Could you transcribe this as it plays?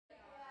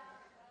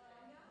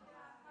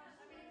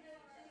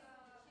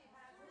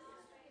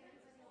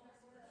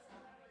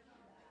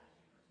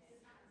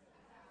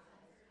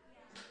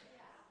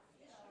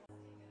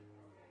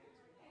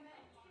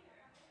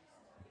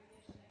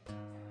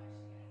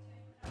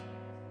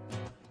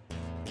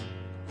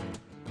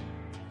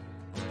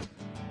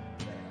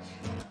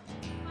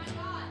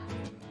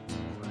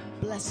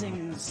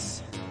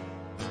blessings.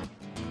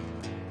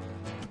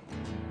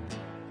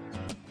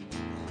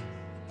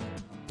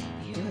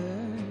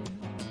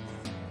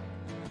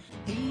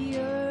 The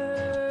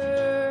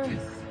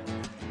earth,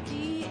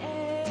 the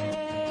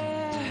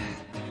air,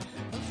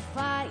 the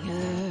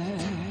fire,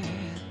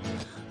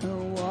 the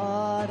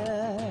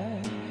water,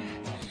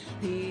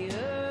 the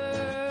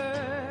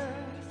earth,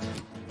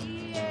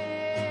 the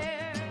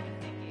air,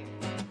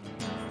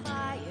 the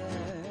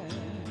fire,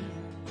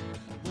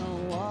 the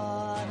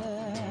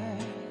water,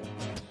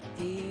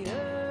 the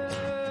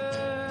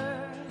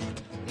earth,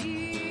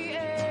 the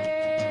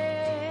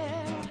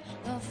air,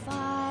 the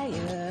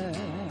fire,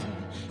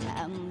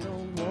 and the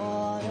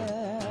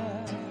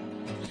water,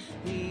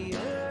 the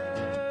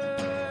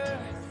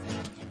earth,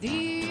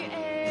 the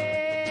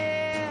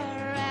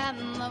air,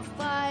 and the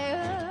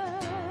fire,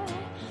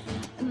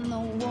 and the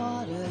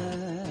water,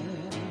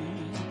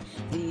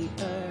 the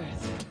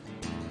earth,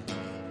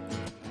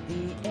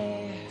 the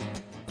air,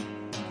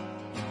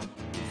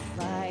 the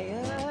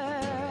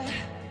fire,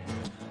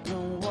 the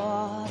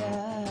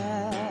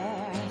water,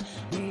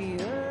 the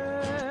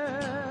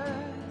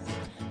earth,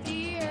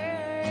 the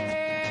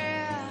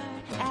air,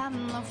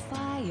 and the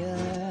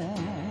fire,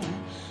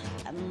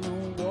 and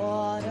the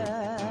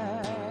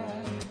water,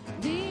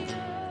 the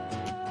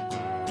earth,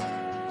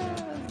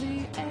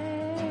 the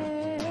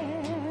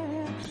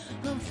air,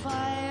 the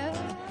fire,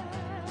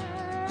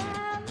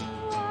 and the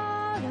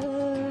water,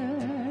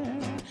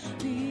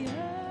 the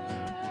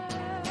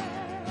earth,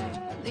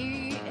 the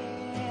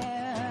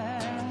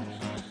air,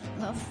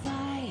 the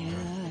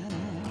fire,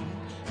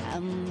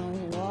 and the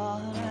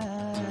water,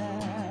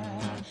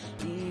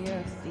 the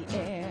earth, the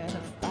air, the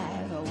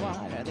fire, the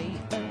water, the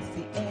earth,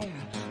 the air,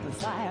 the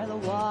fire, the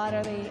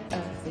water, the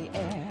earth, the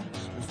air,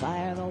 the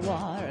fire, the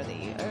water,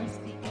 the earth,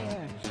 the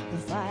air, the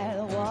fire,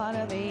 the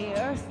water, the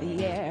earth,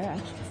 the air,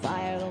 the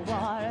fire, the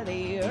water,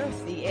 the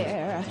earth, the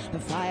air, the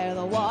fire,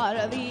 the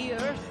water, the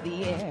earth,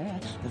 the air,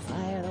 the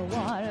fire, the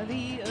water,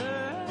 the earth,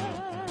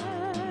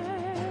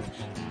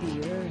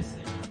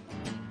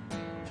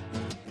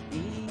 the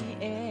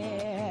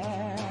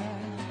air,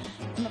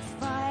 and the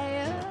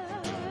fire,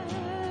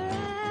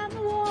 and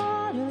the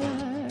water,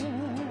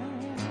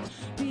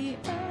 the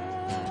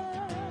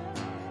earth,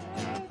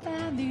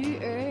 and the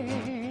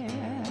air,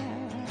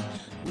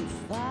 the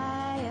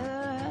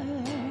fire,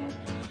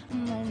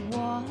 and the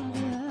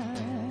water,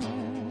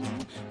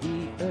 the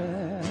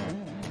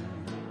earth,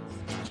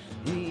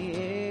 the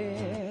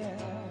air,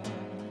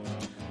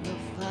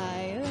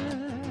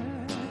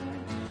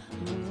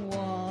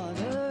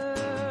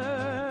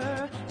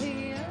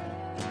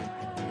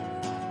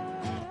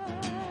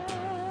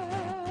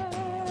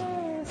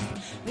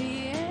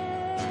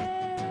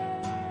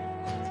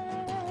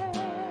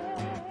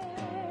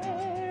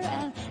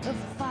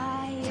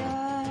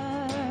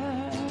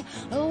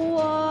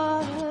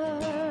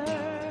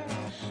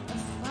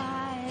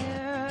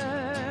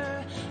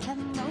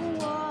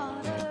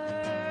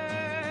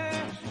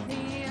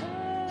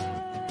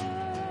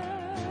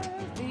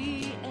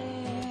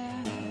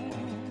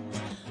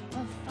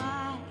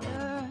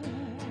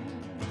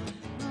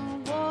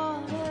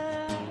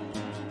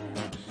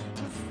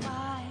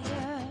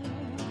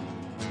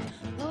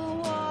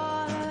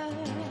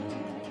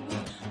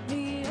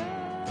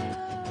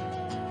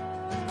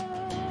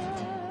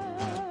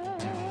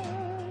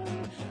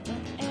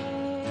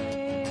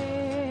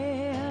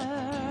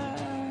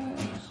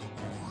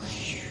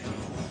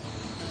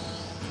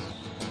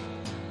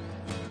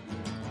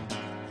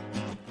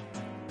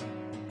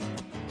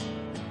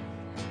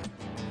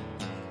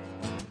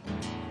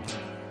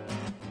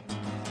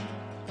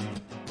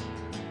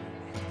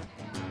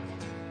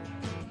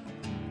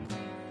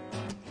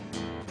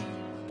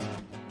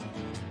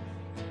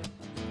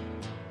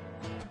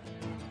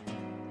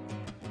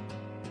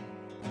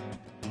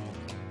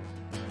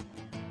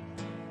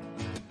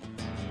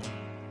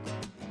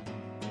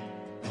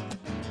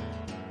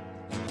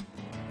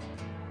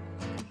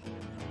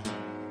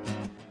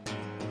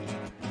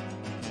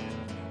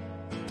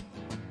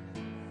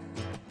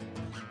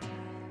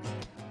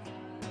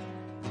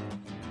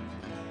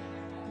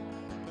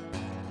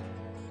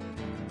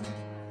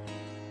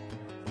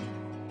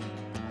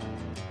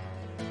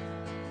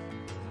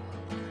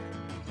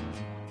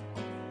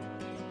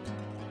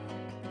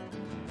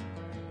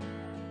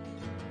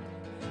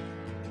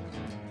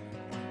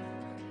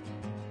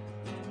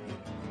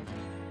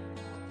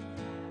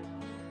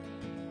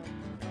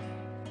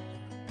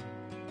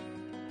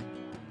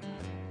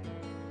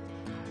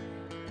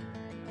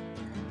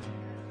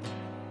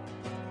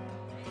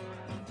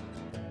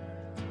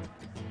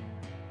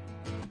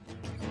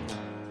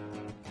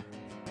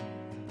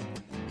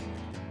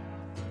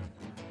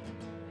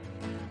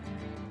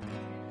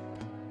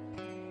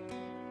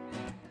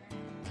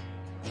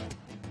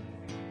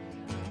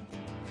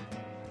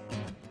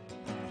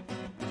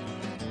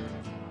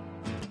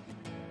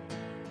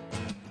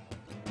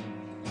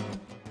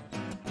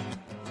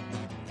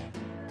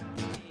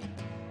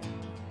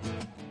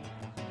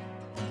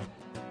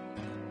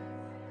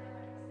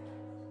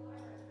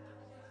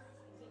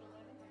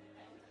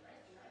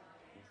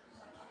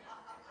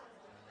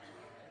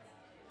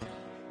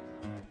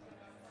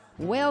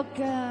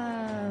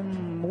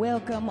 Welcome,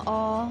 welcome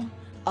all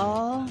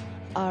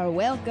are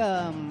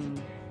welcome.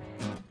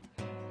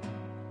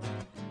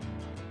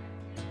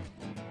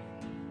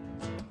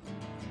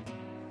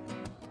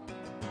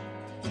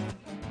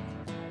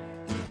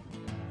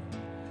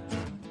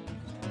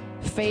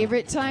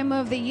 Favorite time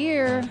of the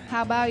year,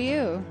 how about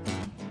you?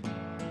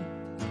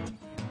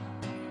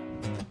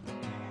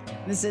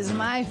 This is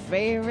my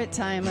favorite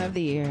time of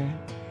the year.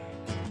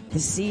 The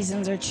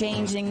seasons are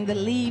changing, the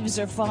leaves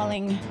are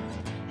falling,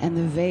 and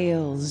the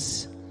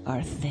veils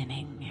are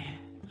thinning.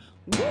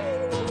 Woo!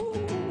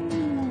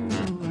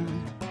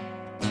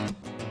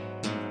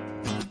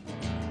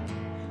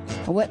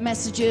 What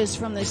messages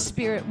from the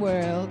spirit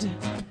world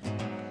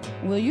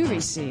will you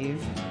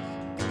receive?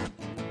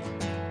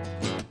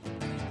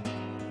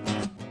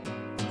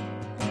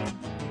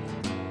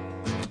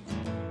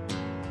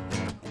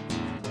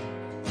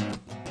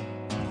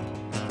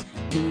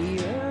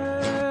 The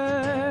earth,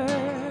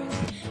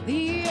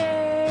 the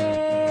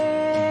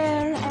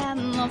air,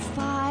 and the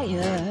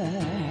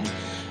fire,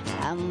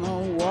 and the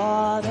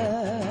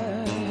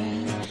water.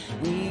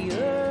 The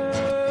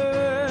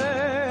earth,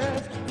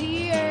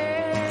 the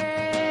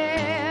air,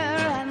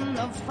 and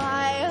the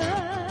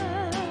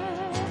fire,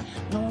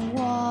 the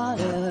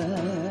water.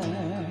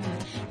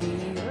 The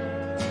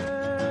earth,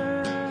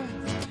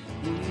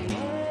 the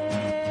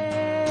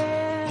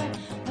air,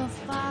 the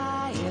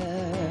fire,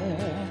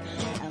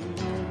 and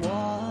the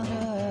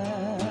water.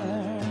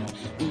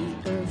 The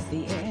earth,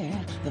 the air,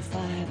 the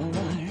fire, the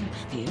water.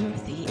 The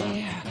earth, the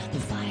air, the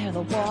fire,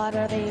 the water.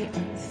 The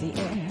earth, the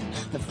air,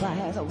 the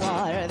fire, the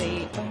water.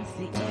 The earth,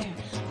 the air,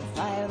 the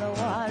fire, the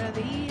water. The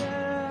earth,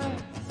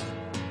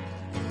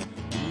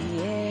 the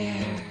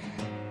air,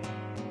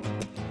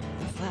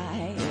 the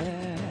fire,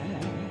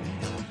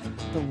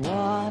 the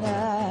water.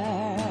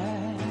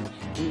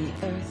 The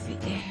earth, the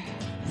air,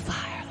 the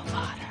fire, the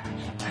water.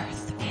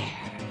 Earth, the air,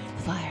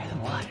 the fire, the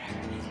water.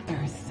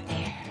 Earth, the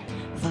air,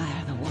 the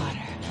fire, the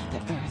water. The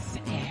earth,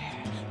 the air,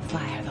 the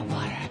fire, the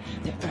water.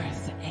 The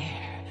earth, the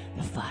air,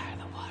 the fire,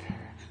 the water.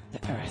 The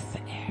earth,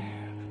 the air,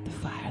 the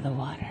fire, the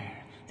water.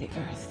 The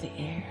earth, the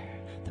air,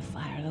 the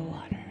fire, the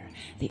water.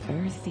 The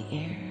earth, the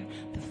air,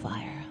 the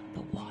fire,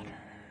 the water.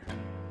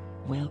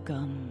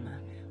 Welcome,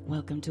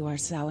 welcome to our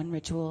Samhain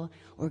ritual,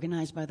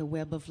 organized by the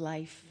Web of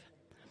Life.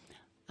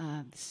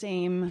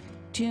 Same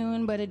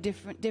tune, but a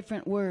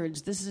different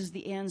words. This is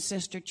the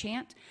Ancestor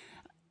chant,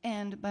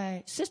 and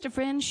by sister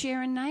friends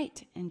Sharon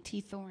Knight and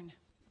T. Thorne.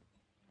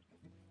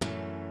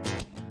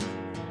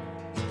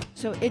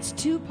 So it's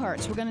two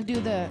parts. We're going to do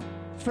the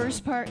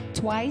first part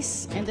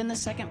twice, and then the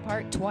second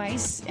part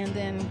twice, and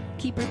then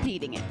keep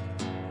repeating it.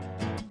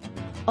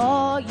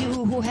 All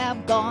you who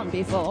have gone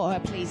before,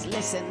 please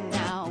listen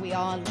now. We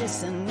are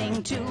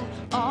listening to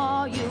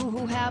all you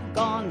who have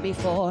gone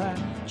before.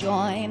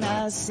 Join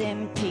us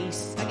in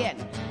peace. Again.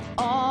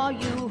 All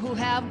you who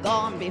have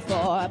gone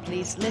before,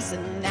 please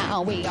listen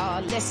now. We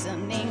are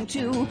listening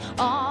to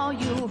all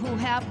you who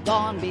have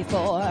gone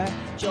before.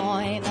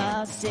 Join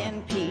us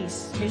in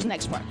peace. Here's the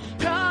next part.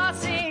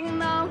 Crossing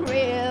the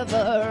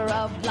river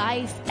of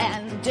life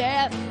and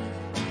death.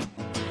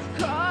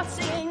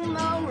 Crossing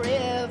the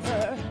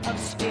river of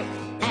spirit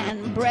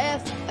and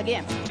breath.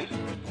 Again.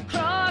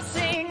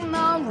 Crossing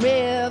the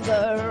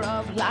river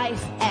of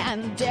life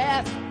and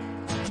death.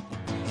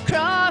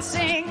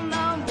 Crossing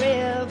the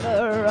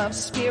river of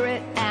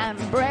spirit and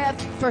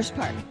breath. First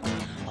part.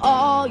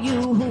 All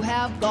you who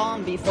have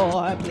gone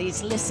before,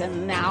 please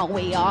listen now.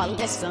 We are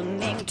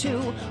listening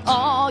to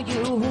all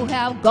you who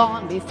have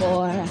gone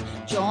before.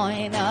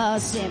 Join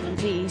us in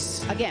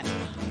peace. Again.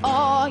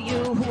 All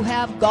you who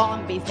have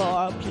gone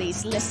before,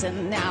 please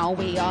listen now.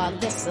 We are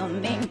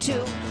listening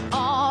to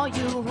all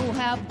you who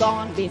have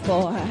gone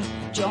before.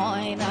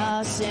 Join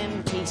us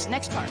in peace.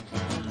 Next part.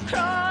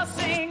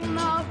 Crossing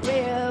the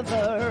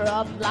river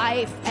of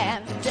life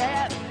and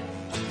death.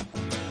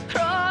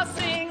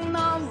 Crossing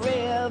the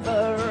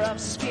river of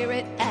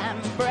spirit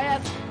and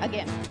breath.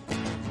 Again.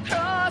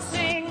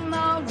 Crossing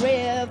the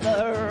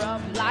river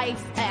of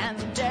life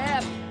and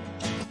death.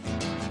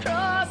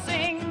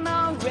 Crossing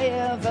the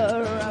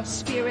river of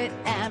spirit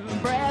and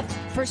breath.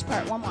 First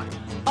part, one more.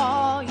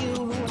 All you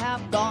who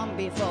have gone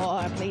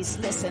before, please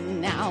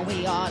listen now.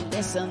 We are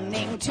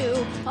listening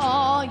to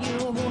all you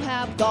who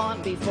have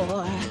gone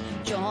before.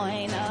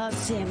 Join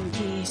us in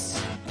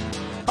peace.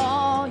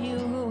 All you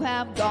who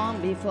have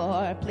gone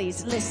before,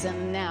 please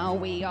listen now.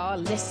 We are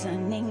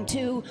listening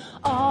to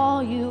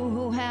all you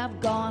who have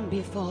gone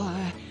before.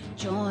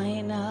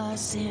 Join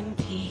us in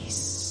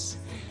peace.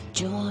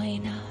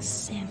 Join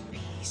us in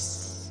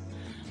peace.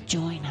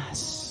 Join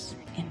us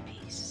in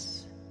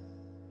peace.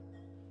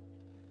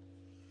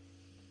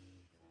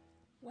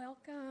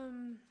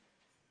 Welcome.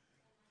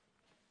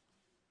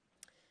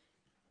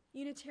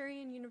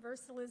 Unitarian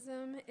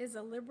Universalism is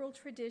a liberal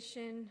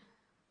tradition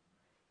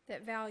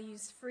that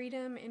values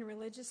freedom in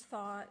religious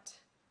thought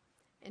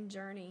and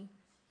journey.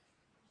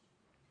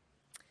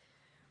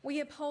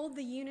 We uphold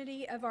the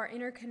unity of our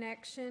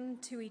interconnection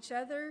to each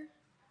other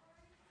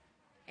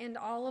and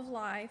all of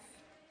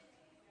life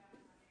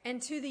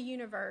and to the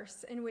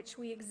universe in which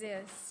we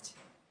exist.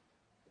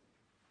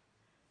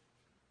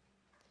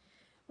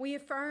 We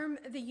affirm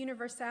the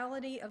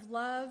universality of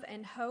love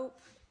and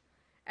hope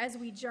as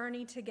we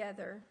journey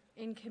together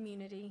in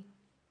community.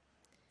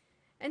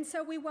 And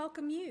so we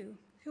welcome you,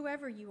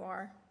 whoever you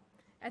are,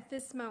 at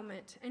this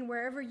moment and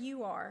wherever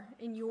you are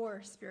in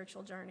your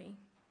spiritual journey.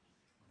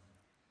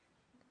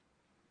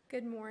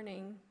 Good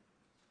morning.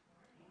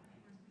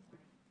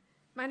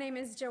 My name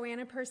is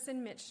Joanna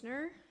Person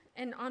Mitchner,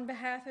 and on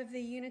behalf of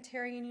the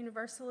Unitarian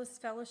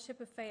Universalist Fellowship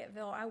of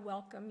Fayetteville, I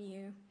welcome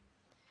you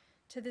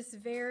to this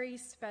very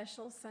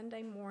special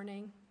Sunday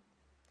morning,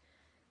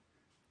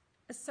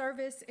 a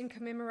service in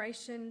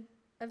commemoration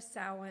of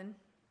Samhain.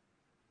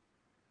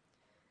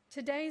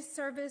 Today's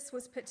service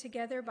was put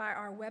together by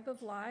our Web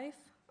of Life,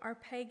 our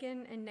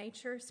Pagan and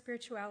Nature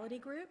Spirituality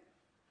group.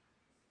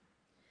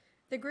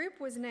 The group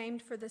was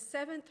named for the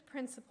seventh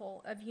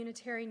principle of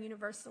Unitarian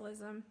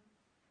Universalism: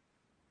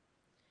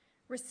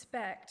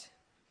 respect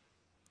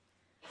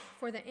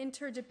for the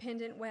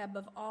interdependent web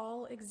of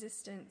all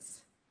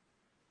existence,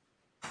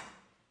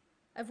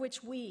 of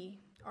which we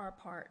are a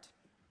part.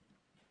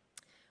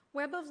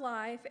 Web of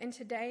Life and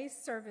today's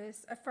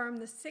service affirm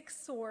the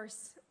sixth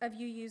source of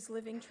UU's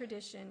living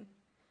tradition,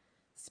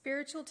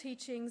 spiritual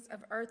teachings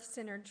of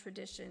earth-centered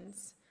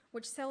traditions,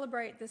 which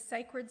celebrate the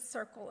sacred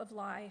circle of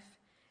life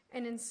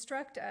and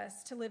instruct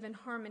us to live in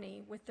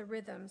harmony with the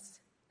rhythms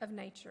of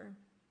nature.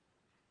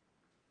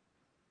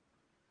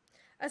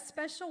 A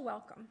special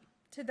welcome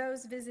to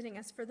those visiting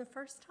us for the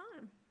first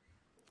time.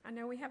 I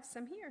know we have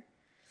some here.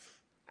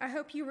 I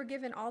hope you were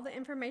given all the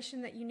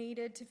information that you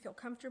needed to feel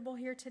comfortable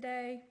here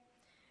today.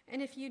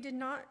 And if you did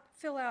not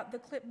fill out the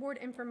clipboard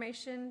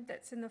information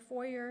that's in the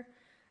foyer,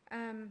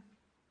 and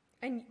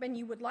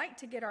you would like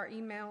to get our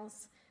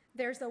emails,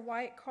 there's a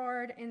white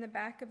card in the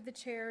back of the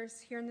chairs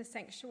here in the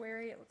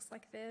sanctuary. It looks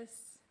like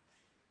this,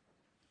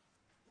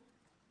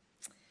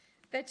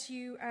 that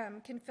you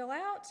can fill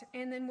out,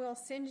 and then we'll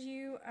send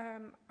you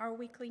our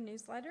weekly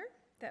newsletter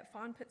that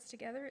Fawn puts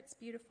together. It's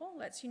beautiful,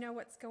 lets you know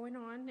what's going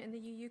on in the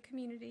UU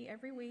community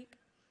every week.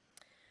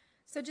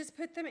 So just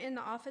put them in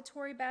the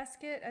offertory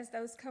basket as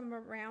those come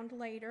around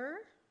later,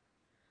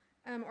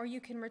 or you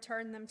can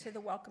return them to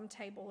the welcome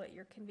table at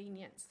your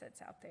convenience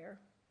that's out there.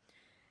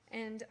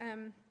 And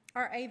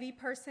our AV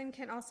person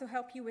can also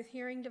help you with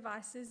hearing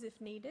devices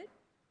if needed.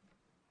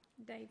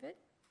 David.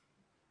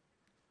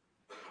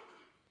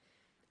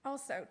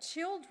 Also,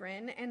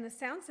 children and the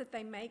sounds that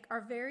they make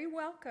are very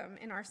welcome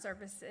in our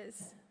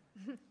services.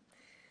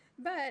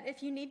 But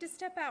if you need to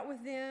step out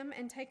with them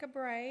and take a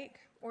break,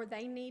 or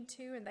they need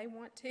to and they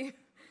want to,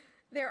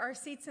 there are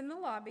seats in the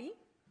lobby,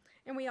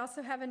 and we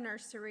also have a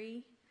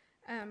nursery.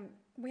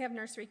 We have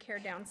nursery care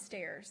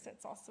downstairs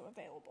that's also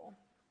available.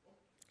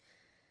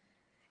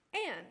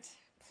 And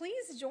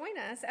please join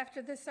us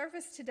after the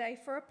service today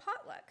for a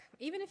potluck,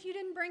 even if you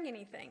didn't bring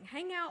anything.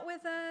 Hang out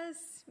with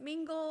us,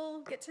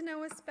 mingle, get to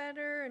know us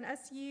better and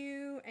us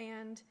you,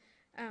 and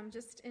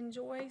just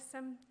enjoy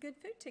some good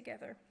food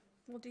together.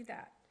 We'll do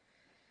that.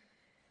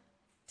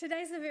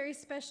 Today's a very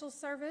special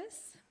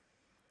service,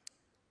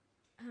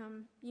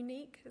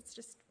 unique. It's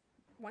just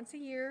once a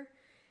year.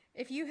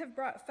 If you have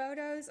brought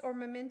photos or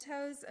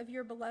mementos of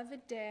your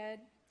beloved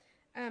dead,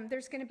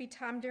 there's going to be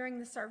time during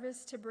the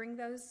service to bring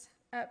those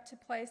up to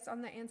place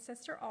on the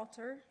ancestor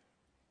altar.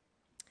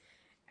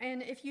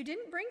 And if you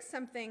didn't bring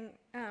something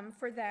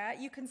for that,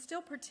 you can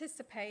still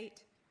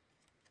participate.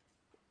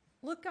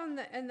 Look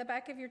in the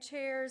back of your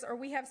chairs, or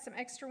we have some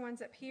extra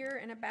ones up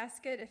here in a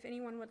basket if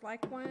anyone would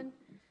like one.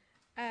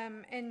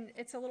 And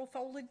it's a little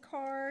folded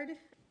card,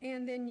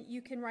 and then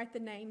you can write the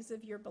names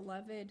of your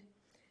beloved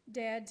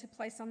dead to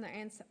place on the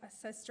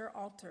ancestor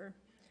altar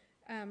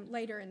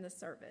later in the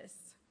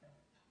service.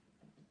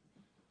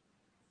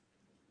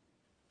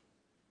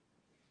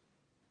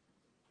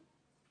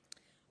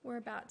 We're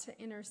about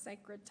to enter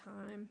sacred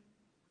time.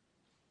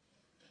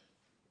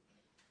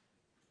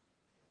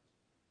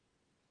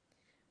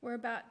 We're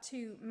about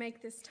to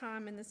make this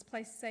time and this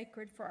place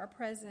sacred for our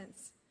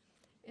presence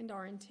and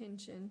our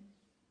intention.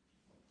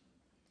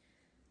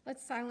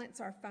 Let's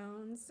silence our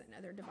phones and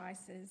other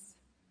devices.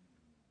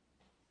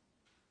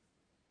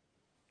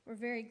 We're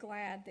very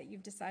glad that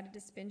you've decided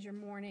to spend your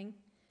morning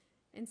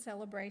in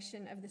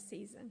celebration of the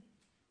season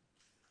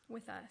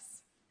with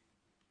us.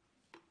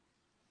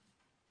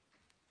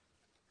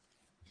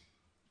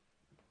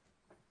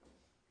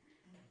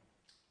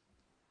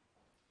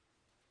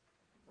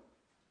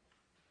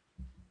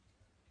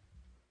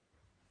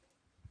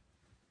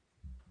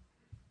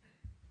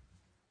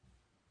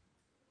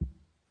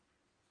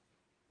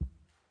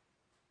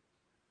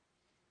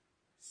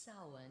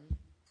 Samhain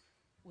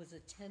was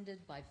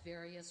attended by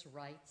various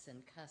rites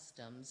and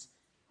customs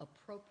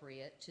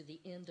appropriate to the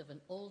end of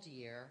an old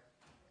year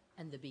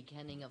and the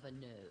beginning of a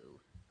new.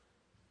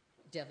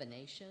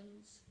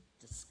 Divinations,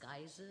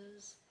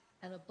 disguises,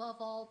 and above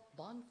all,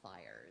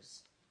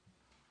 bonfires.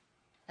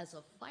 As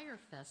a fire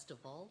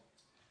festival,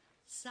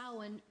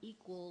 Samhain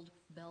equaled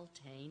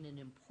Beltane in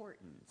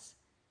importance,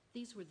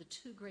 These were the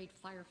two great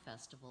fire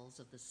festivals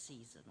of the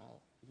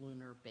seasonal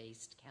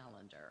lunar-based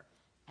calendar,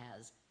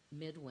 as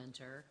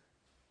midwinter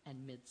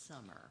and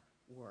midsummer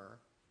were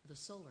the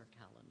solar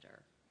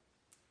calendar.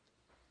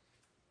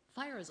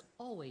 Fire has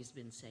always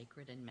been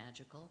sacred and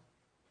magical.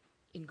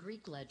 In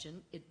Greek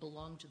legend, it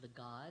belonged to the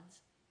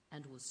gods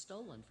and was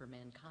stolen for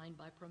mankind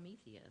by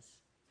Prometheus.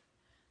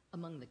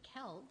 Among the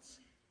Celts,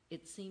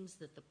 it seems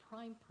that the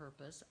prime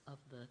purpose of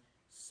the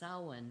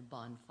Samhain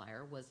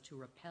bonfire was to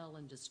repel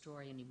and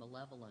destroy any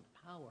malevolent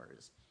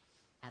powers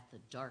at the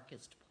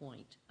darkest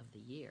point of the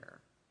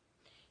year,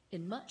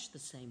 in much the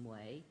same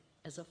way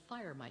as a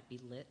fire might be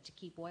lit to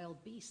keep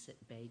wild beasts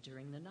at bay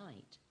during the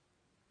night.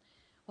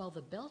 While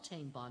the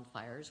Beltane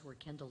bonfires were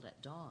kindled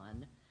at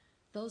dawn,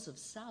 those of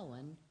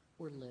Samhain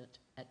were lit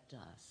at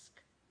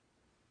dusk.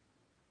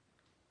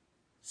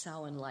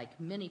 Samhain, like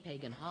many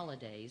pagan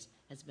holidays,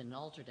 has been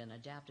altered and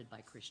adapted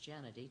by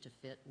Christianity to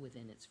fit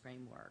within its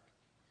framework.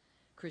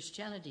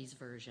 Christianity's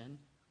version,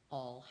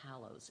 All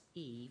Hallows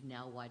Eve,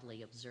 now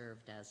widely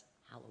observed as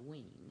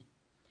Halloween.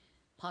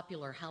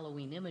 Popular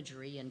Halloween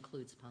imagery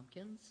includes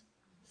pumpkins,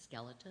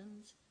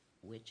 skeletons,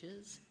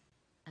 witches,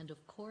 and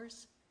of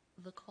course,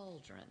 the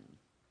cauldron.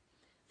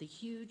 The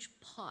huge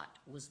pot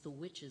was the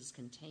witch's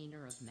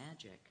container of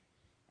magic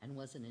and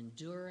was an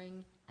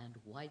enduring and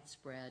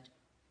widespread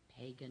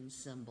pagan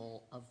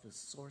symbol of the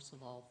source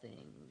of all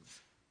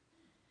things.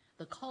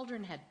 The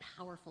cauldron had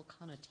powerful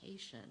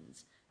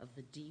connotations of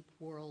the deep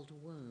world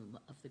womb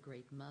of the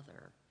Great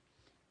Mother,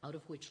 out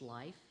of which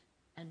life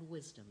and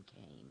wisdom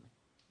came.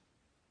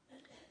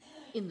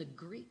 In the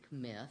Greek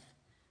myth,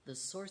 the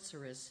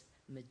sorceress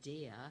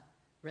Medea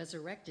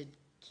resurrected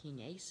King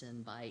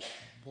Aeson by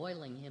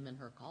boiling him in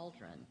her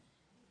cauldron,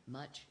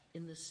 much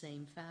in the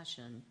same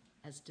fashion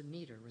as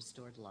Demeter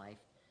restored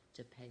life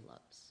to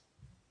Pelops.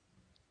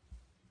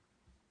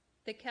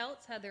 The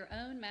Celts had their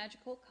own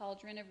magical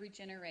cauldron of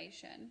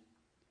regeneration.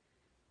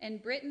 In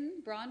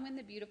Britain, Bronwyn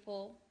the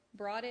Beautiful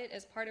brought it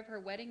as part of her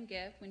wedding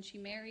gift when she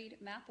married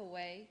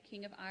Mathilway,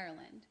 King of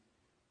Ireland.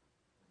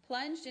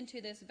 Plunged into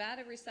this vat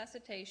of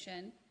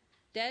resuscitation,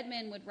 dead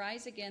men would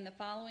rise again the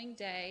following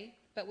day,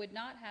 but would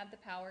not have the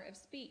power of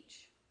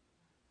speech.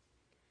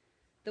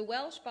 The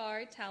Welsh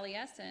bard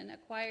Taliesin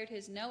acquired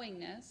his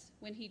knowingness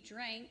when he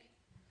drank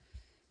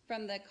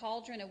from the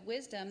cauldron of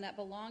wisdom that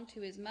belonged to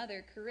his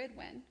mother,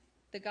 Ceridwen,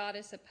 the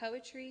goddess of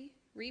poetry,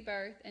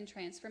 rebirth, and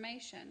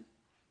transformation.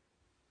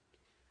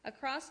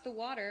 Across the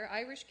water,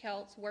 Irish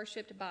Celts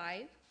worshipped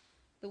Bive,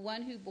 the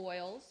one who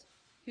boils,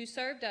 who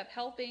served up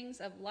helpings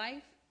of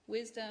life,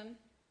 wisdom,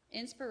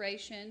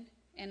 inspiration,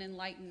 and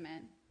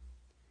enlightenment.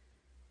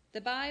 The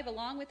Bive,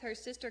 along with her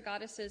sister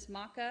goddesses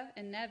Macha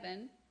and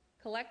Nevin,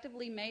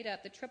 collectively made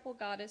up the triple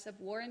goddess of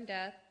war and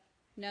death,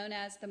 known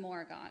as the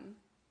Morrigan.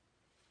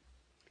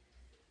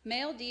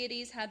 Male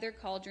deities had their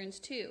cauldrons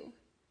too.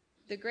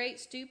 The great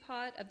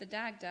stewpot of the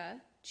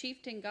Dagda,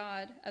 chieftain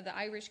god of the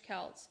Irish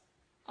Celts,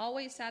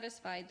 always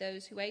satisfied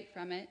those who ate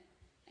from it,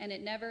 and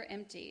it never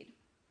emptied.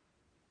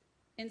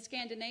 In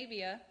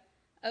Scandinavia,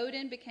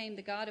 Odin became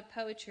the god of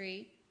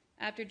poetry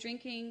after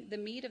drinking the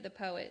mead of the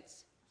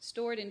poets,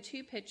 stored in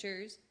 2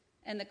 pitchers,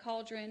 and the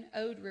cauldron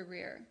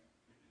Odrerir.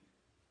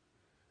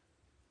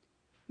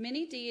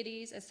 Many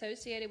deities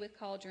associated with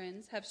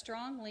cauldrons have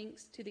strong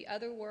links to the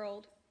other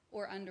world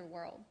or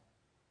underworld.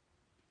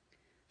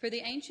 For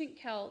the ancient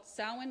Celts,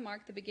 Samhain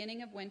marked the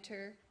beginning of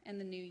winter and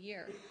the new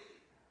year.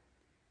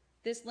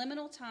 This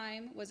liminal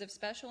time was of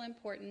special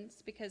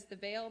importance because the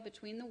veil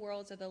between the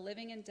worlds of the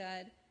living and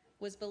dead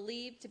was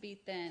believed to be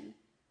thin,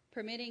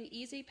 permitting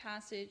easy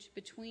passage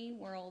between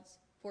worlds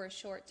for a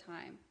short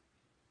time.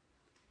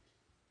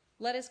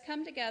 Let us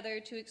come together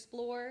to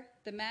explore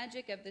the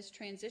magic of this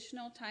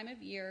transitional time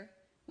of year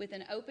with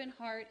an open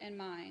heart and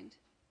mind.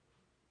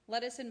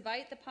 Let us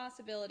invite the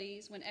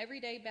possibilities when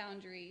everyday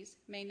boundaries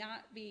may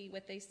not be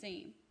what they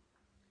seem.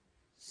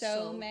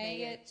 So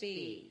may it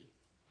be.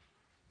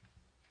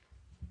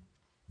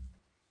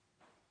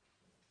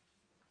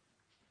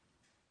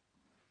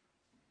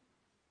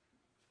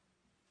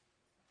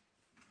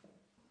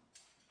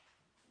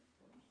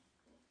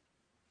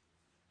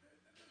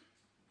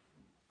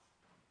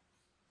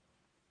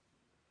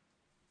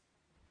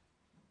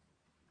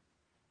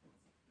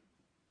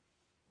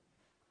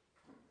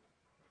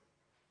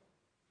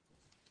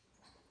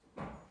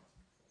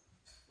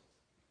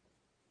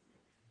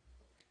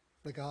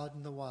 The God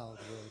in the wildwood.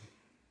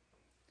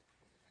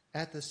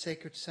 At the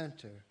sacred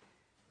center,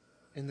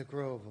 in the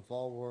grove of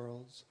all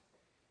worlds,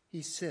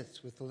 he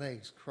sits with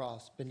legs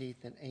crossed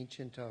beneath an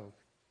ancient oak,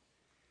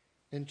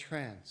 in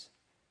trance,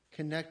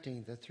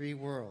 connecting the 3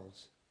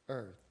 worlds,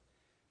 earth,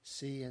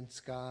 sea, and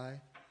sky,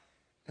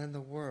 and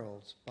the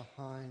worlds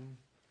behind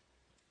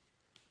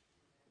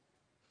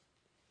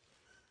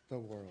the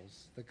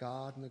worlds. The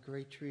God in the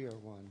great tree are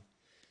one,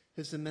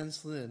 his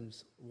immense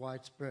limbs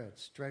widespread,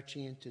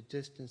 stretching into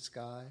distant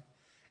sky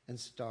and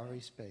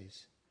starry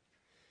space.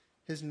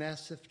 His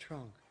massive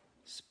trunk,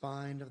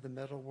 spine of the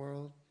metal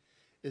world,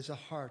 is a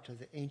heart of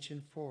the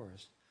ancient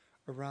forest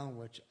around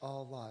which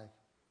all life,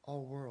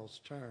 all worlds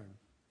turn.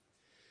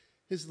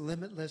 his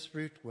limitless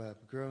root web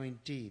growing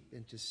deep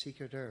into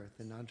secret earth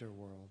and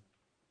underworld.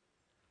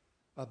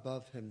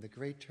 Above him, the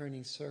great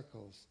turning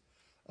circles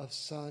of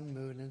sun,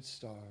 moon, and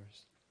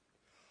stars.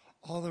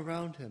 All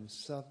around him,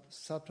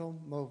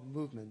 subtle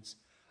movements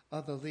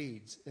of the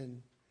leads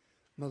in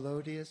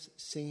melodious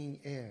singing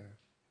air.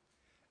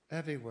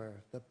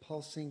 Everywhere, the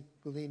pulsing,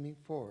 gleaming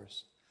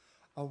force,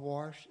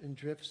 awash in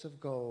drifts of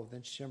gold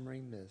and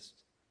shimmering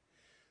mist.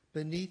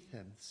 Beneath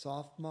him,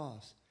 soft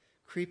moss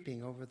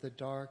creeping over the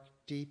dark,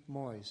 deep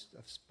moist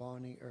of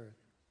spawning earth.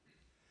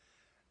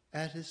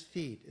 At his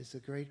feet is the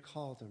great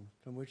cauldron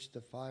from which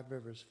the 5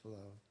 rivers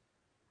flow.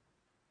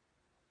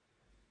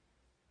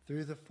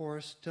 Through the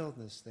forest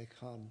stillness they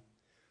come,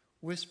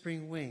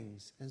 whispering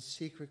wings and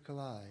secret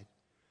glide,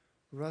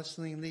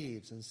 rustling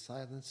leaves and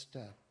silent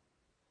step.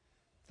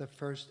 The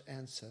first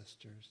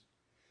ancestors,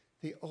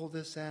 the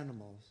oldest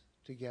animals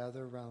to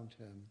gather around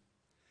him.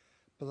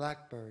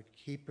 Blackbird,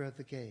 keeper of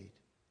the gate.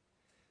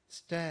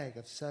 Stag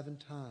of 7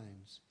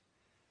 times,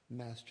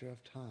 master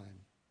of time.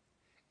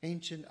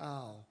 Ancient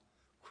owl,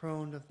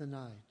 crone of the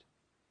night.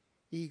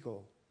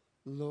 Eagle,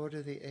 lord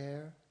of the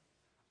air,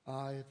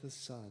 eye of the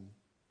sun.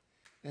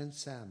 And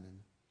salmon,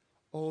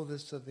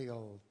 oldest of the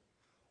old,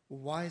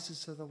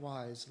 wisest of the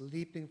wise,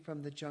 leaping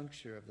from the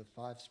juncture of the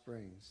 5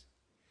 springs.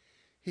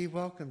 He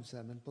welcomes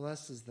them and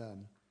blesses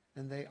them,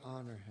 and they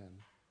honor him.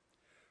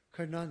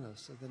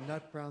 Carnunnos of the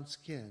nut-brown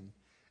skin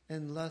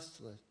and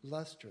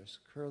lustrous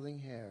curling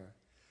hair,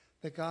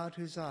 the god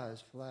whose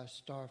eyes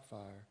flash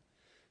starfire,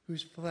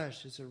 whose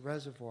flesh is a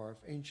reservoir of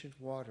ancient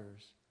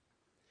waters.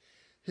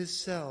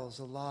 His cells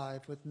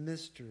alive with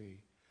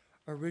mystery,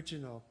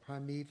 original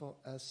primeval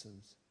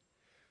essence.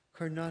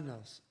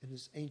 Carnunnos in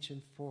his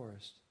ancient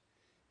forest,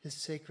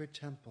 his sacred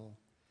temple,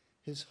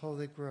 his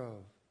holy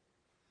grove.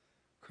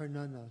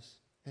 Carnunnos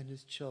and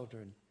his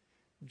children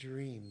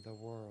dream the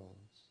worlds.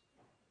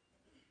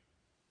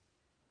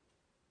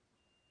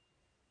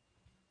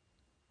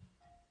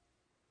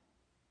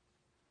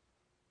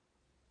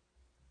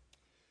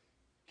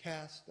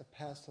 Cast a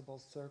passable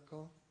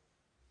circle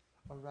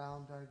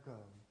around our go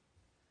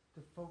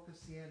to focus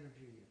the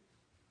energy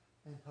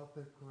and help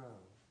it grow,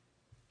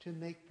 to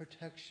make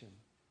protection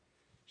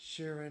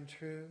sure and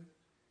true,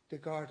 to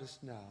guard us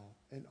now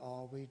in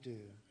all we do.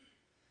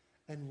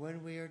 And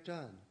when we are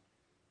done,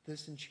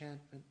 this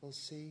enchantment will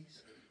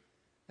cease,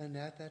 and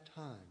at that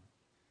time,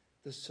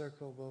 the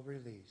circle will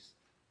release.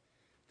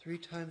 3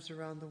 times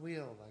around the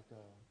wheel I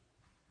go,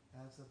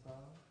 as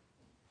above,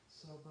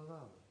 so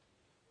below.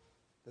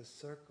 The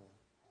circle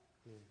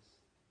is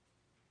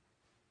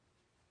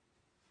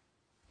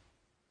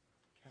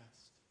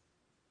cast.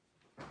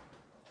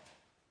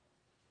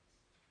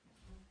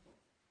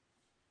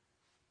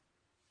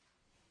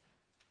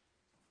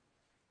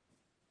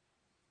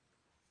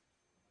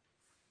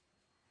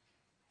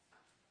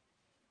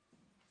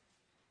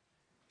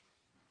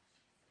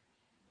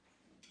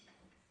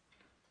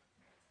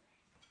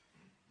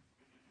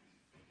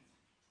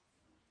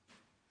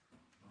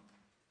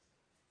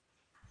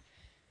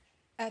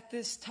 At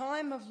this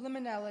time of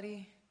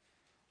liminality,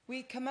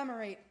 we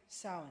commemorate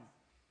Samhain.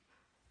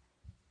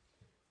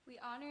 We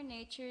honor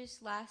nature's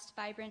last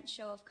vibrant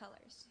show of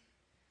colors.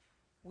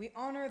 We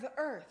honor the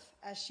earth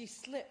as she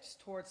slips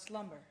toward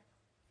slumber.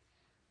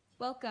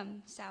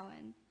 Welcome,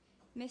 Samhain,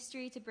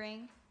 mystery to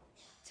bring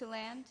to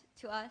land,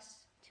 to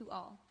us, to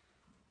all.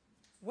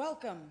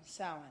 Welcome,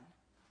 Samhain,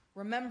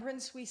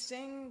 remembrance we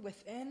sing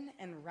within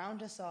and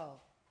round us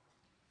all.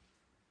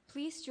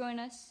 Please join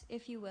us,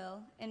 if you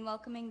will, in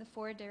welcoming the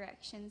 4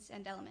 directions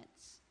and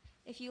elements.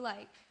 If you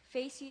like,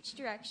 face each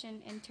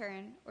direction in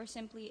turn or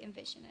simply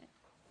envision it.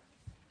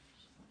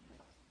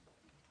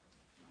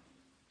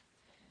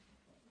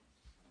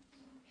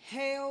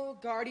 Hail,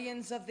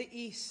 guardians of the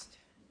east,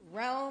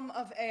 realm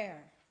of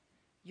air,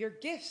 your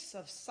gifts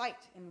of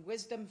sight and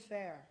wisdom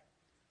fair.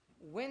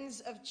 Winds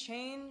of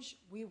change,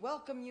 we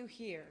welcome you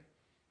here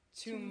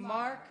to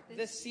mark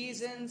the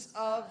seasons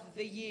of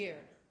the year.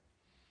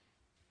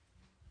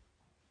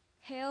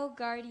 Hail,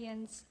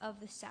 guardians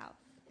of the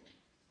south,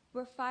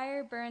 where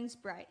fire burns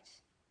bright,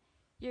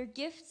 your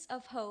gifts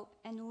of hope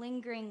and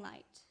lingering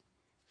light.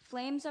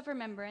 Flames of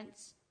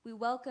remembrance, we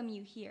welcome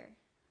you here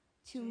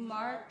to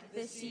mark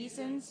the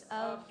seasons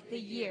of the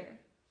year.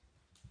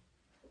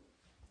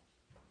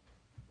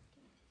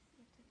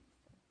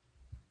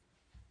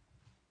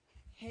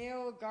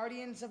 Hail,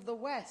 guardians of the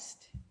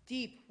west,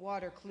 deep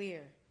water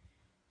clear,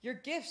 your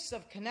gifts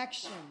of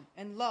connection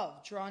and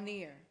love draw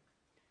near.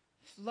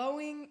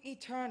 Flowing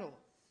eternal,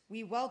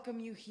 we welcome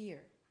you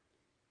here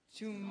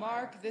to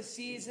mark the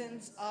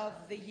seasons of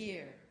the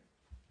year.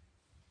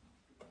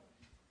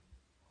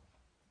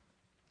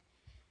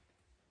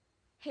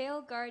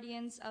 Hail,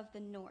 guardians of the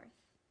north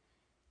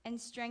and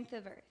strength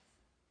of earth,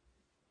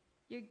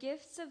 your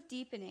gifts of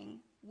deepening,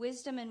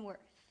 wisdom and worth.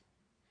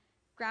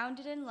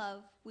 Grounded in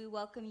love, we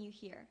welcome you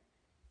here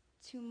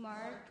to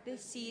mark the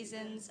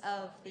seasons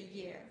of the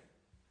year.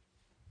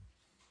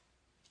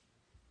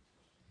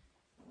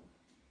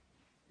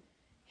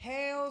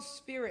 Hail,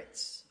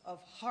 spirits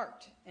of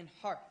heart and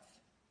hearth,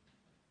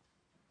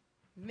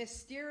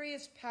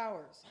 mysterious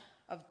powers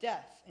of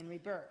death and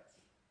rebirth,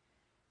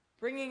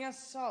 bringing us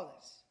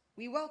solace,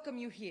 we welcome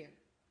you here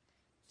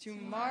to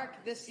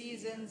mark the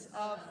seasons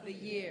of the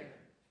year.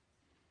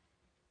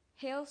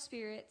 Hail,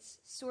 spirits,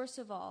 source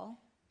of all,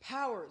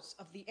 Powers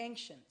of the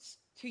ancients,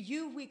 to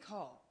you we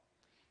call.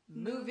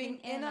 Moving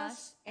in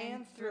us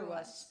and through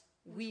us,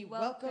 we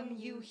welcome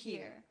you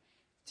here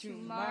to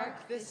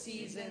mark the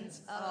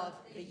seasons of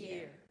the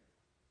year.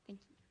 Thank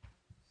you.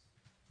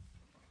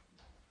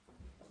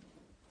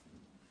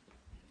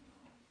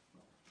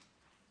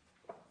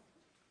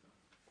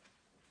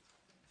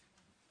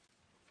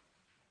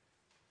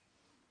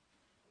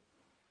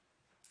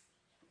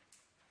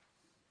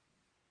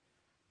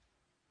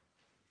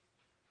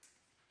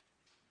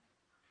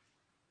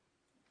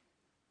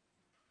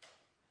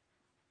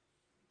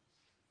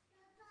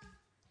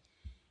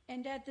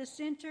 And at the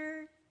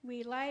center,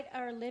 we light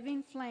our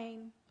living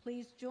flame.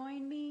 Please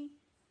join me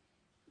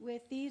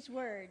with these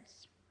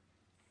words.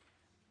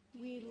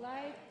 We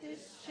light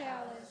this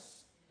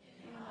chalice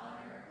in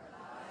honor of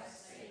thy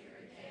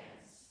sacred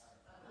dance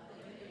of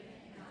living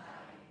and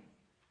dying.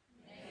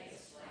 May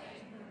its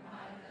flame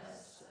remind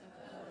us of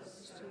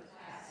those who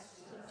passed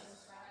to the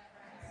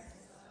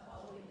practice of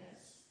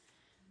holiness.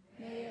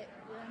 May it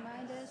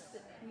remind us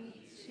that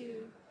we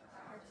too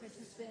are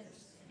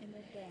participants in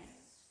the dance.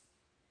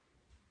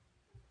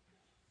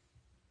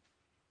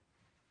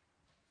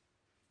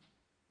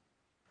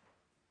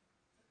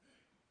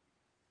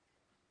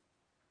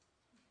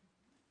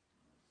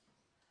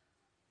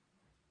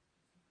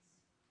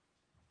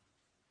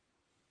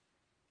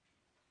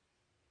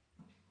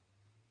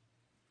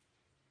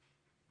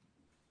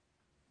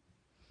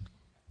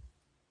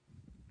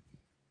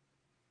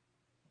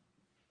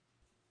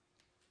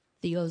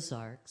 The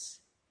Ozarks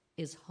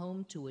is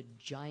home to a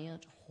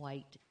giant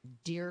white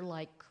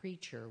deer-like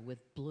creature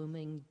with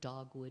blooming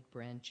dogwood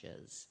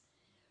branches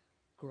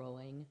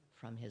growing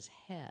from his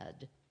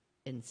head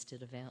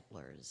instead of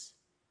antlers.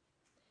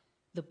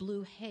 The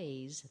blue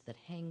haze that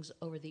hangs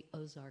over the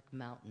Ozark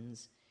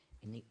Mountains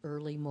in the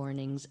early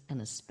mornings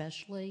and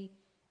especially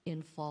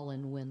in fall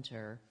and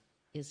winter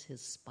is his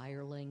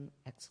spiraling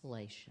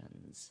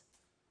exhalations.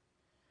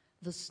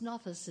 The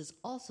Snuffus is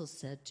also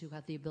said to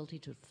have the ability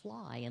to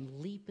fly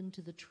and leap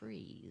into the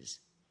trees.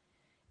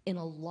 In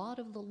a lot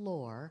of the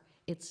lore,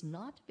 it's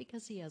not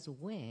because he has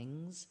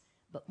wings,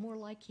 but more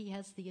like he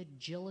has the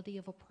agility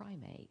of a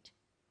primate.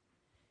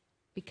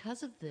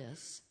 Because of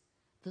this,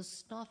 the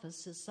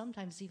Snuffus is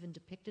sometimes even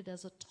depicted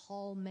as a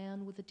tall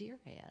man with a deer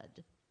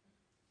head.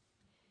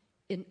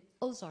 In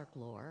Ozark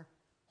lore,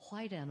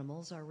 white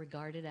animals are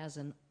regarded as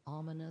an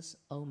ominous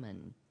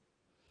omen,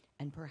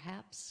 and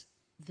perhaps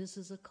this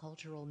is a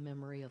cultural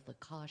memory of the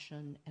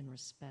caution and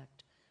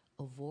respect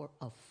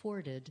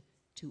afforded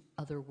to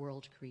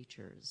otherworld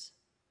creatures.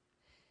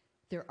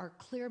 There are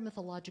clear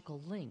mythological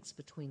links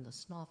between the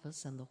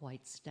Snuffus and the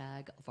white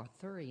stag of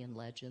Arthurian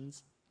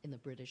legends in the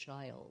British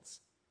Isles.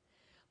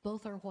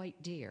 Both are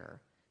white deer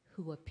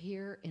who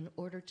appear in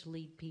order to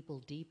lead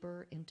people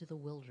deeper into the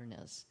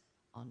wilderness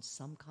on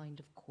some kind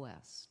of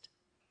quest.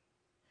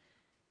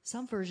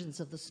 Some versions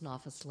of the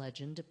Snuffus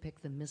legend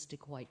depict the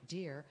mystic white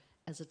deer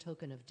as a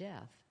token of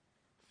death,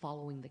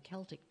 following the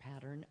Celtic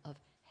pattern of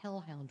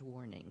hellhound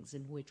warnings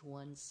in which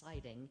one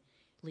sighting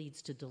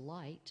leads to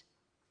delight,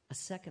 a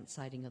second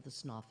sighting of the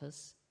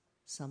Snuffus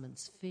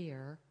summons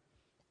fear,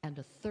 and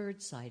a third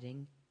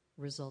sighting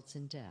results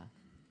in death.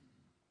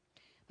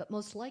 But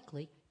most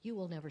likely, you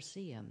will never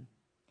see him.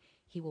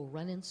 He will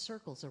run in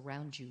circles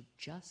around you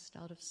just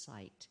out of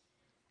sight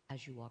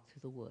as you walk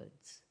through the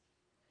woods.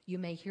 You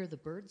may hear the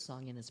bird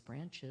song in his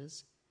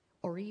branches,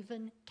 or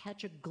even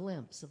catch a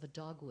glimpse of a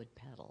dogwood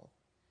petal,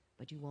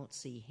 but you won't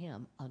see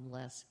him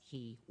unless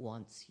he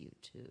wants you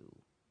to.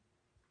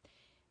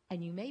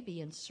 And you may be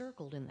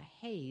encircled in the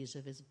haze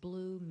of his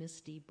blue,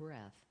 misty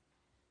breath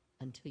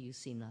until you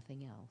see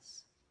nothing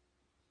else.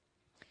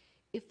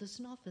 If the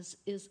Snuffus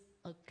is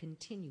a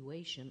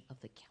continuation of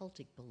the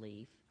Celtic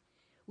belief,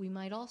 we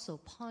might also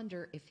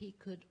ponder if he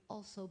could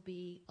also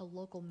be a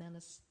local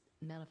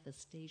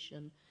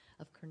manifestation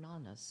of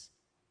Cernunnos.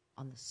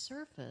 On the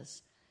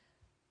surface,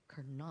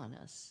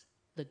 Cernunnos,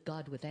 the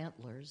god with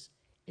antlers,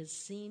 is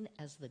seen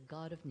as the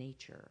god of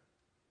nature,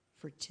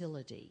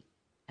 fertility,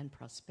 and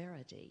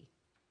prosperity.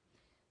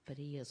 But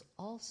he is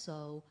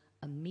also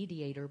a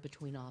mediator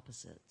between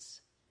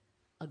opposites,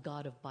 a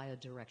god of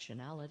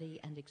bidirectionality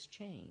and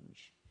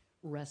exchange,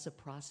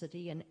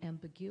 reciprocity and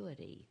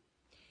ambiguity.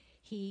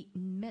 He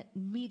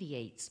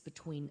mediates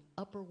between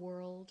upper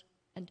world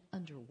and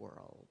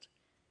underworld,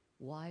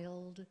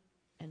 wild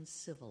and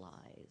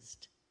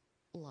civilized,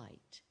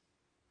 light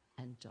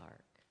and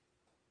dark.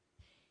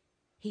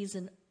 He's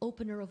an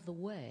opener of the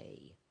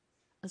way,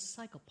 a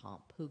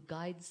psychopomp who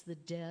guides the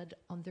dead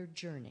on their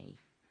journey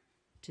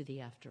to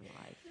the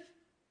afterlife.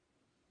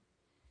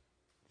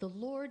 The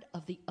Lord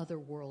of the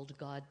otherworld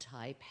god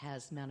type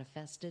has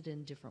manifested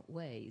in different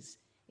ways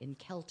in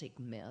Celtic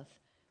myth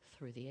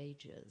through the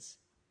ages.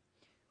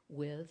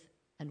 With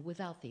and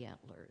without the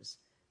antlers,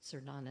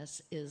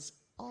 Cernunnos is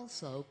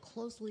also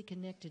closely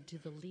connected to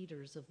the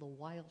leaders of the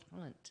wild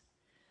hunt,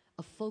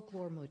 a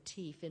folklore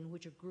motif in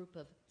which a group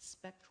of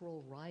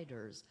spectral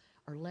riders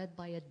are led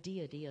by a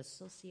deity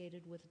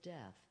associated with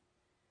death,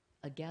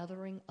 a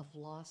gathering of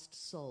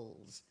lost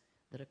souls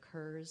that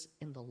occurs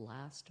in the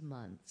last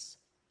months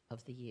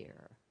of the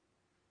year.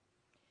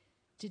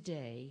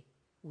 Today,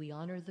 we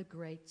honor the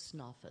great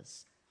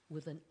Snoffus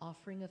with an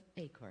offering of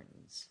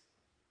acorns.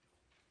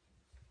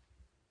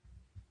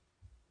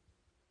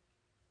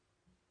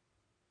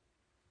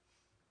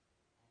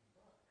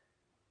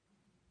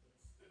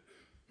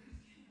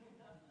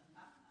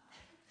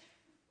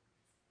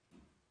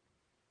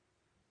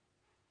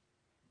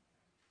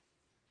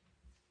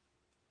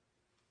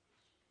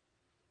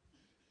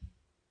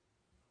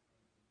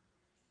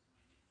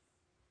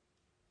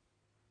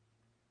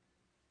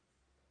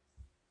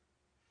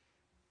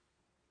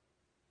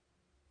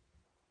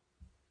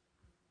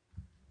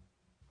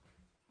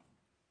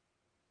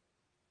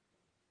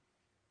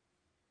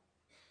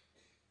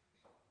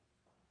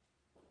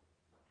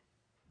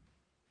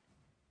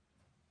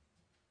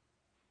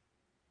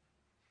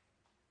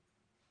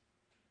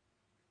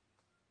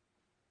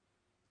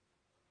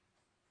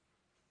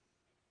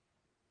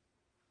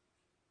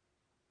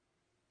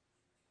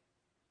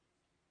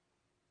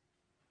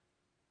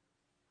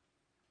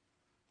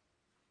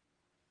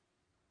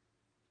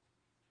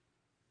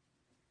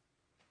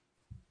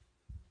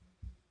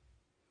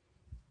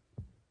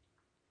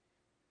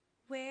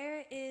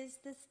 Where is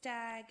the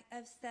stag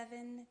of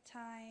 7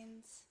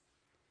 tines?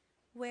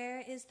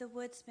 Where is the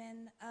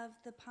woodsman of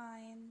the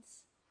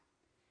pines?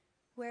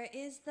 Where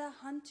is the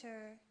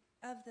hunter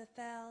of the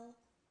fell?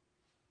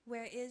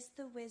 Where is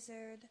the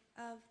wizard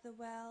of the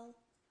well?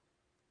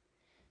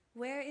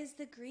 Where is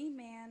the green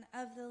man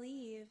of the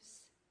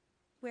leaves?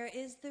 Where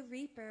is the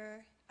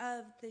reaper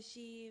of the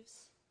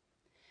sheaves?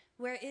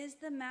 Where is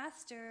the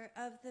master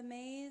of the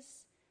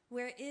maize?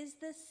 Where is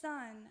the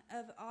son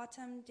of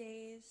autumn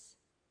days?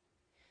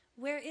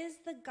 Where is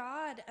the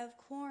god of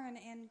corn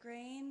and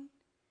grain?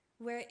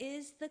 Where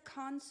is the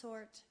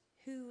consort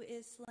who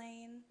is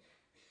slain?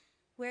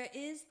 Where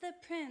is the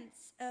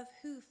prince of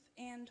hoof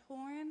and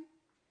horn?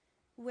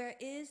 Where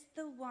is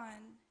the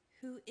one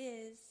who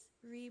is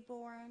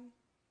reborn?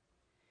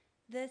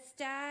 The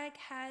stag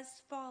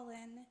has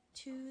fallen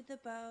to the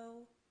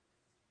bow.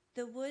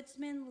 The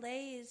woodsman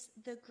lays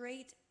the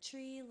great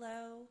tree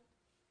low.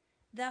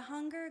 The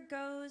hunger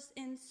goes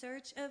in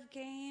search of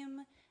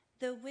game.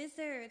 The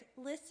wizard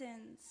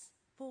listens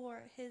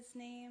for his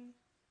name.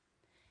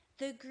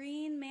 The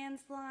green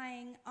man's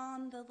lying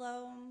on the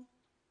loam.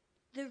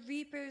 The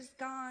reaper's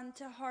gone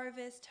to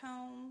harvest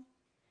home.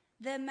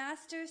 The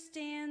master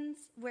stands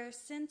where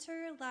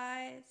center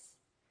lies.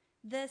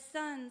 The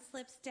sun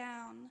slips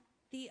down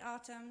the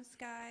autumn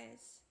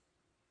skies.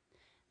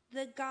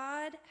 The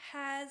god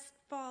has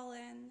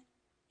fallen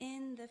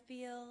in the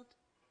field.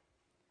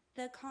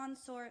 The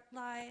consort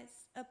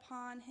lies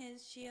upon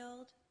his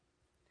shield.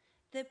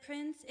 The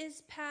prince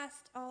is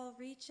past all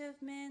reach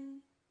of men.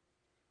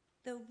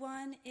 The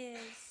one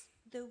is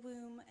the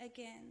womb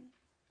again.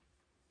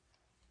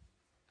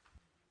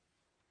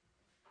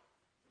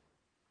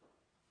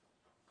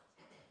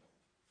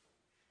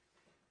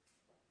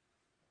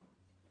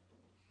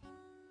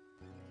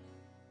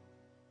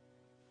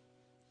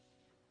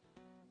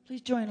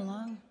 Please join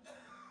along.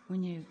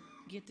 When you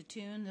get the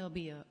tune, there'll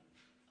be a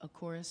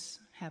chorus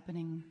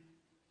happening.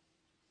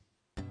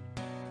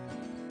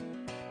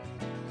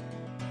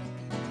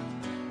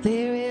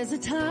 There is a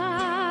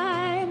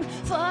time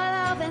for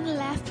love and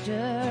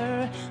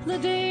laughter. The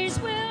days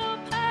will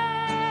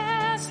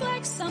pass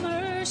like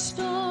summer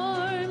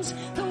storms.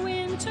 The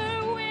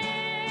winter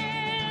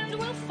wind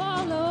will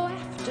follow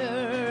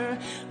after.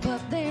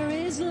 But there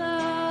is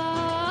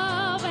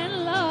love,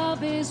 and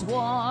love is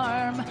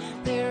warm.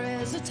 There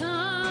is a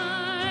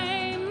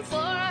time for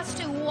us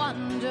to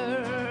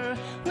wonder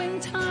when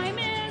time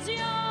is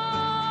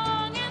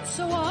young, and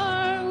so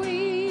are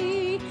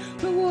we.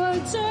 The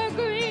woods are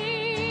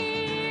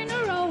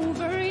greener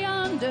over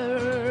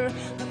yonder.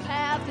 The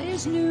path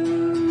is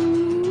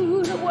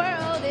new, the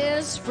world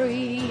is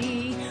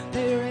free.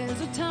 There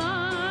is a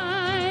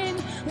time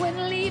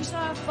when leaves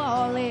are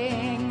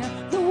falling.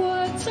 The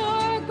woods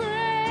are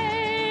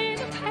gray,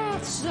 the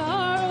paths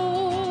are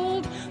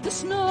old. The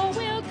snow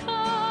will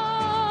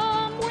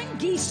come when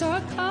geese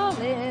are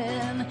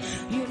calling.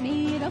 You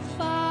need a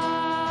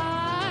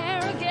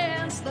fire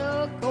against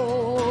the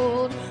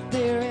cold.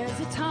 There is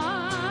a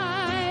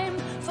time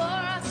for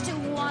us to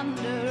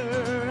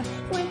wonder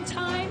when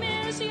time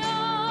is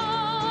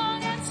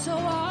young, and so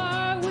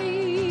are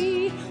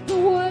we. The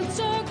woods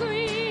are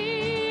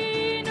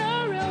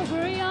greener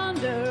over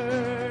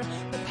yonder.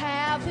 The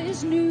path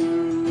is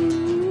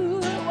new,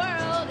 the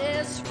world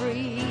is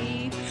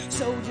free.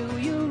 So do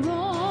you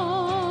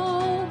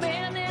roam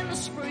in the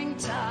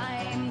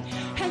springtime,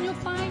 and you'll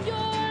find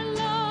your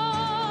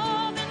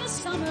love in the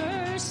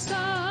summer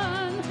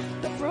sun.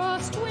 The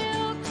frost will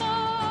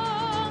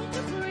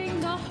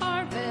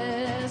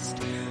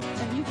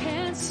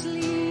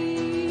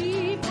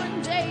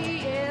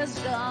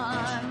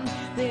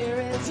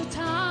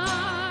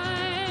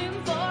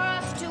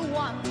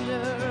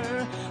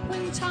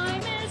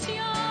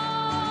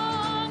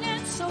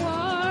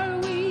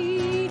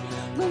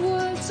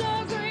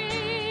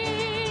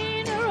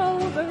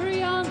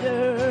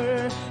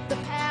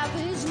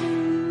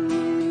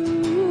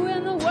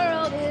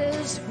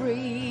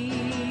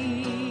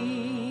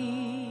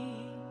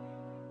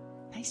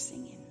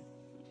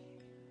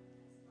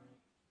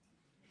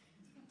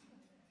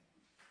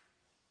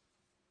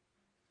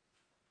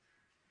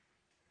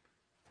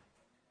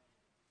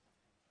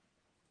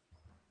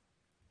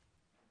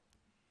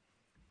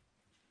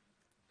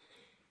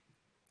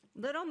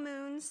Little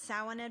Moon's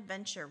Samhain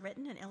Adventure,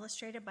 written and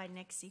illustrated by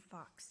Nixie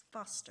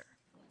Foster.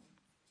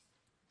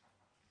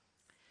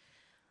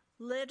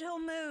 Little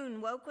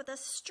Moon woke with a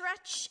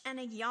stretch and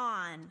a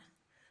yawn.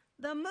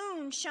 The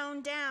moon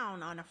shone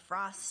down on a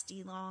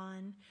frosty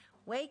lawn.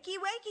 Wakey,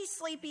 wakey,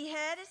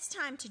 sleepyhead, it's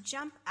time to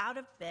jump out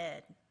of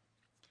bed.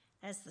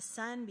 As the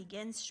sun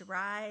begins to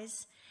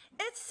rise,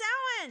 it's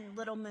Samhain,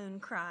 Little Moon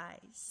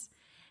cries.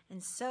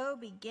 And so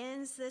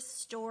begins this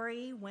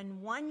story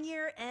when 1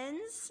 year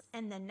ends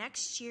and the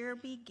next year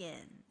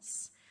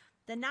begins.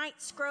 The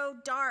nights grow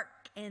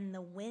dark and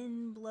the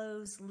wind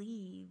blows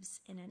leaves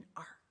in an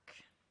arc.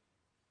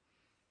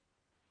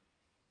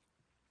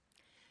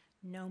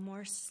 No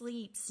more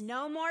sleeps,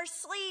 no more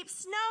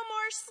sleeps, no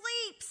more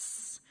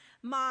sleeps,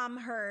 Mom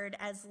heard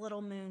as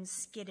Little Moon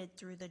skidded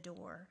through the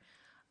door.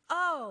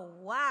 Oh,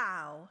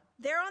 wow,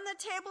 there on the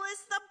table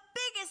is the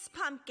biggest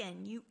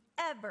pumpkin you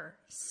ever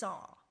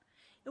saw.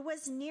 It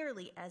was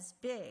nearly as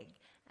big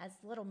as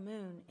Little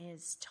Moon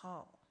is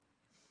tall.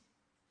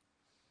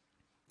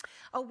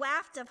 A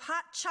waft of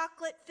hot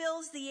chocolate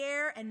fills the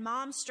air, and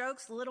Mom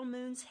strokes Little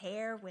Moon's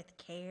hair with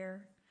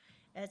care.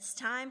 It's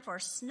time for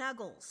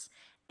snuggles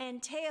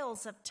and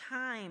tales of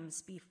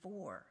times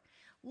before,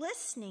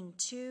 listening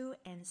to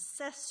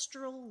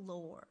ancestral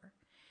lore.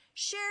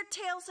 Shared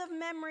tales of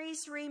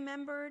memories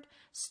remembered,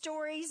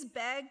 stories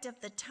begged of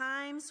the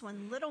times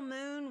when Little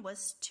Moon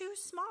was too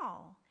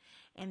small,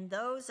 and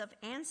those of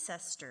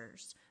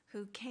ancestors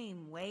who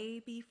came way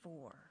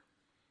before.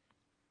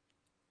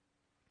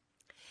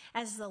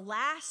 As the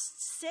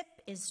last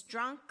sip is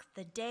drunk,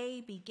 the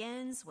day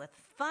begins with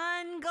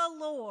fun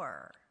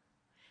galore.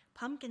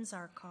 Pumpkins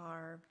are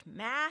carved,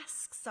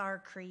 masks are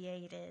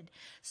created,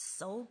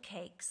 soul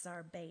cakes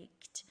are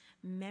baked,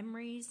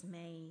 memories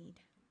made.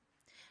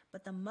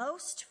 But the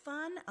most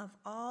fun of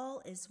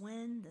all is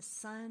when the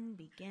sun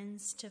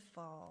begins to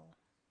fall.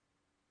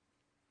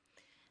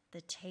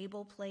 The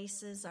table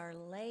places are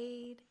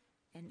laid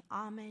and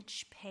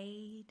homage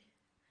paid.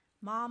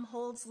 Mom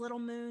holds Little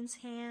Moon's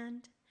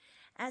hand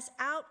as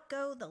out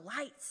go the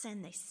lights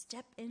and they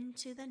step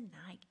into the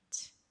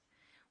night.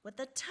 With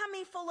a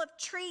tummy full of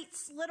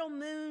treats, Little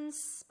Moon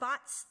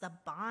spots the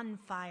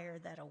bonfire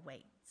that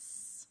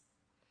awaits.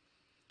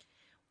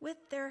 With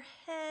their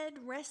head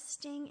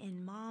resting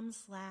in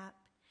Mom's lap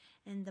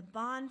and the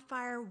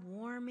bonfire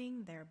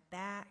warming their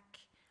back,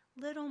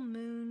 Little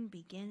Moon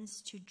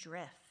begins to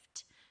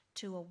drift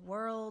to a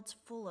world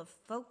full of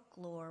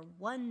folklore,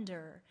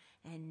 wonder,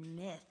 and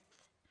myth.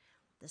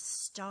 The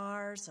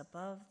stars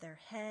above their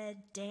head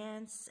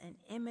dance and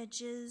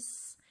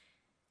images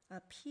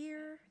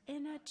appear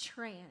in a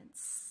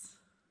trance.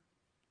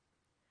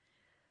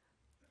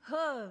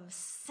 Hooves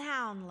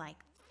sound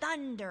like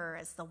thunder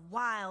as the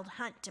wild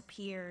hunt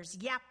appears,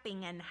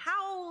 yapping and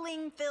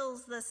howling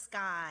fills the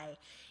sky.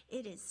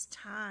 It is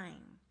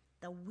time.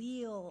 The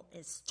wheel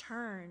is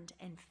turned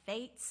and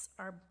fates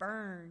are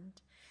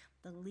burned.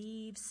 The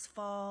leaves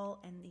fall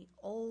and the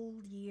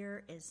old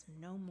year is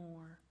no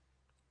more.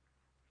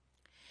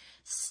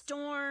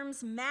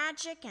 Storms,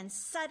 magic, and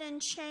sudden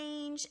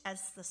change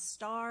as the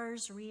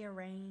stars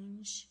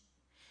rearrange.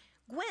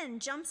 Gwen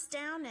jumps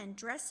down and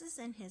dresses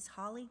in his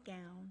holly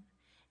gown.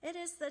 It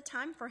is the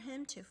time for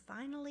him to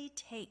finally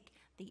take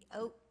the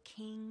Oak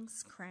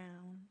King's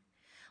crown.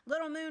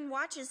 Little Moon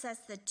watches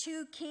as the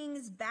two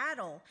kings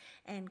battle,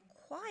 and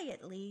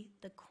quietly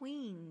the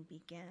queen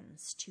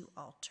begins to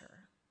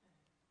alter.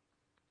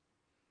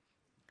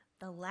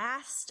 The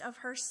last of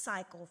her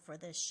cycle for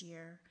this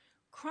year,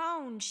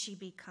 crone she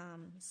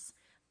becomes,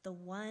 the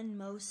one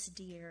most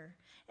dear.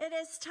 It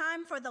is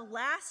time for the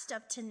last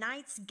of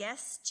tonight's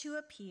guests to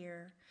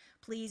appear.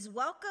 Please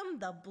welcome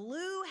the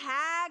Blue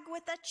Hag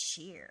with a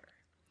cheer.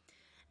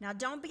 Now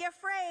don't be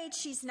afraid,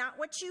 she's not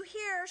what you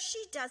hear.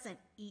 She doesn't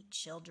eat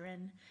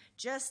children,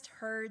 just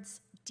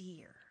herds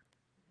deer.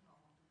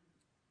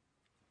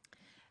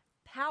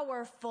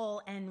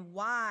 Powerful and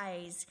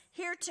wise,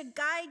 here to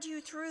guide you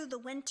through the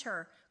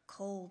winter,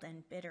 cold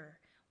and bitter,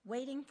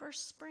 waiting for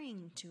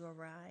spring to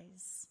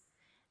arise.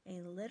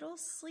 A little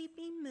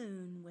sleepy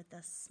moon with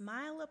a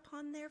smile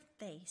upon their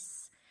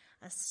face,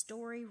 a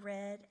story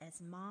read as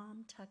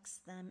Mom tucks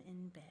them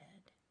in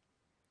bed.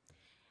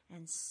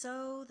 And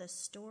so the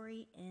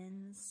story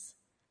ends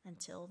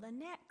until the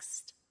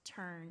next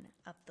turn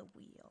of the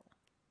wheel.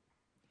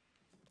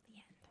 The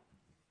end.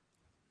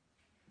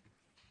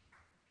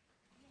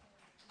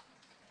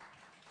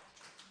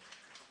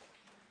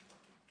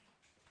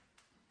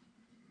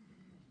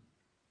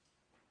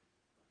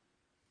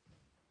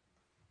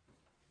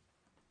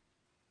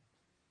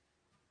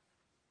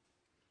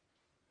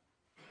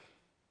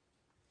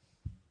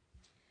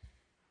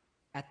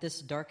 At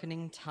this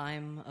darkening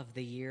time of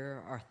the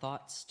year, our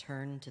thoughts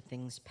turn to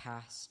things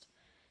past,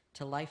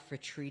 to life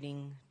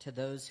retreating, to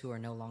those who are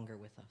no longer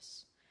with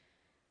us.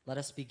 Let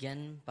us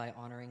begin by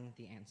honoring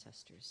the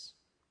ancestors.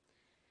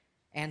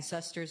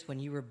 Ancestors,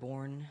 when you were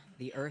born,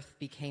 the earth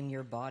became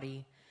your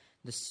body,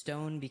 the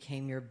stone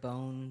became your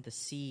bone, the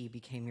sea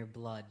became your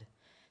blood,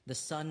 the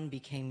sun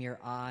became your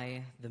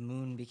eye, the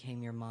moon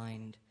became your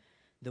mind,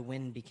 the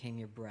wind became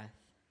your breath.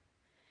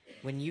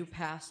 When you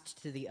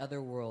passed to the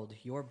other world,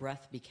 your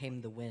breath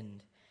became the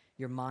wind,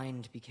 your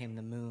mind became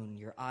the moon,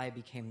 your eye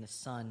became the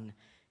sun,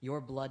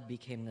 your blood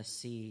became the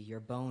sea, your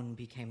bone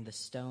became the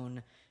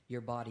stone,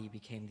 your body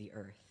became the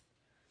earth.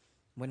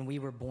 When we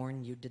were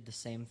born, you did the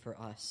same for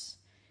us.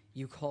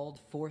 You called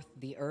forth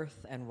the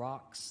earth and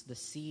rocks, the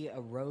sea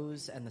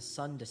arose and the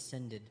sun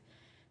descended,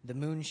 the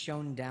moon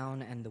shone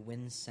down and the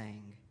winds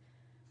sang.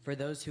 For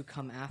those who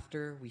come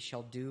after, we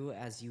shall do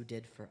as you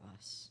did for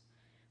us.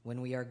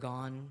 When we are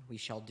gone, we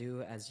shall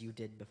do as you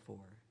did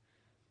before.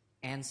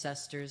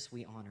 Ancestors,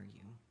 we honor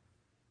you.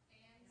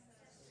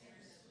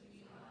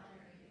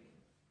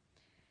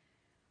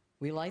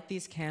 We light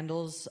these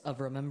candles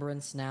of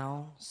remembrance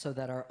now so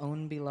that our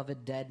own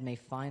beloved dead may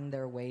find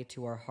their way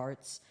to our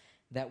hearts,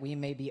 that we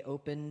may be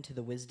open to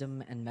the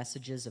wisdom and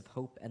messages of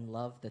hope and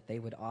love that they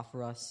would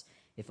offer us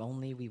if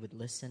only we would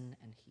listen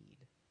and heed.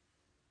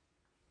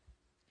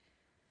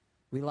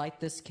 We light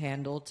this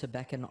candle to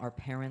beckon our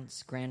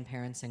parents,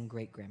 grandparents, and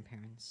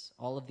great-grandparents,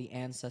 all of the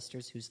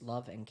ancestors whose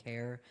love and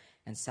care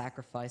and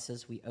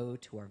sacrifices we owe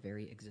to our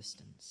very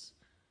existence.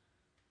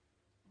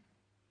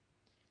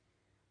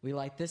 We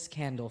light this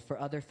candle for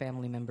other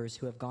family members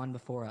who have gone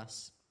before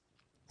us,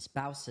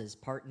 spouses,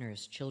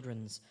 partners,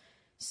 children's,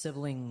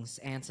 siblings,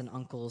 aunts and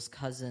uncles,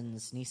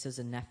 cousins, nieces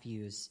and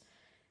nephews,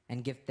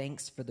 and give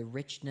thanks for the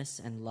richness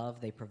and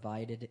love they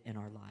provided in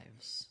our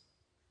lives.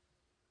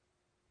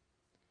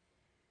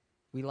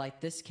 We light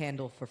this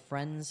candle for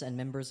friends and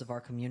members of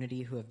our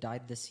community who have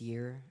died this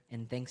year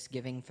in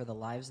thanksgiving for the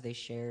lives they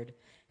shared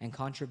and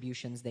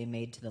contributions they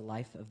made to the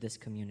life of this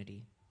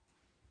community.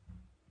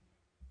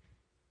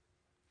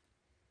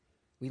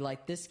 We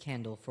light this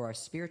candle for our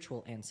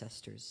spiritual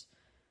ancestors,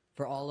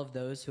 for all of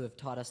those who have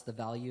taught us the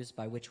values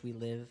by which we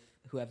live,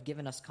 who have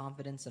given us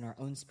confidence in our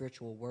own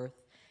spiritual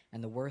worth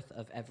and the worth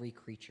of every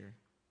creature.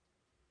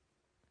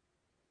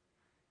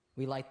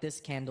 We light this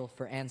candle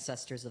for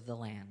ancestors of the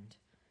land,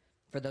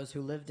 for those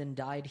who lived and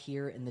died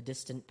here in the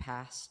distant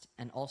past,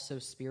 and also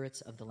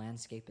spirits of the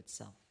landscape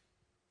itself.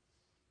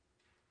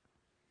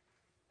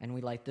 And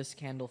we light this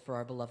candle for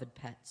our beloved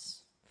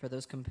pets, for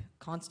those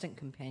constant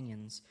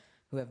companions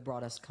who have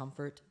brought us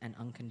comfort and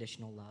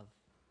unconditional love.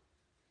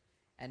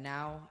 And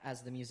now,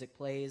 as the music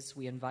plays,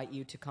 we invite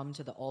you to come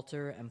to the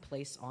altar and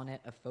place on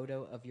it a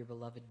photo of your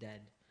beloved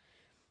dead.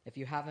 If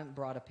you haven't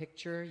brought a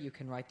picture, you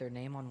can write their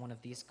name on one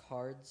of these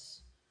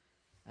cards.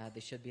 They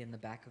should be in the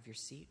back of your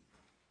seat.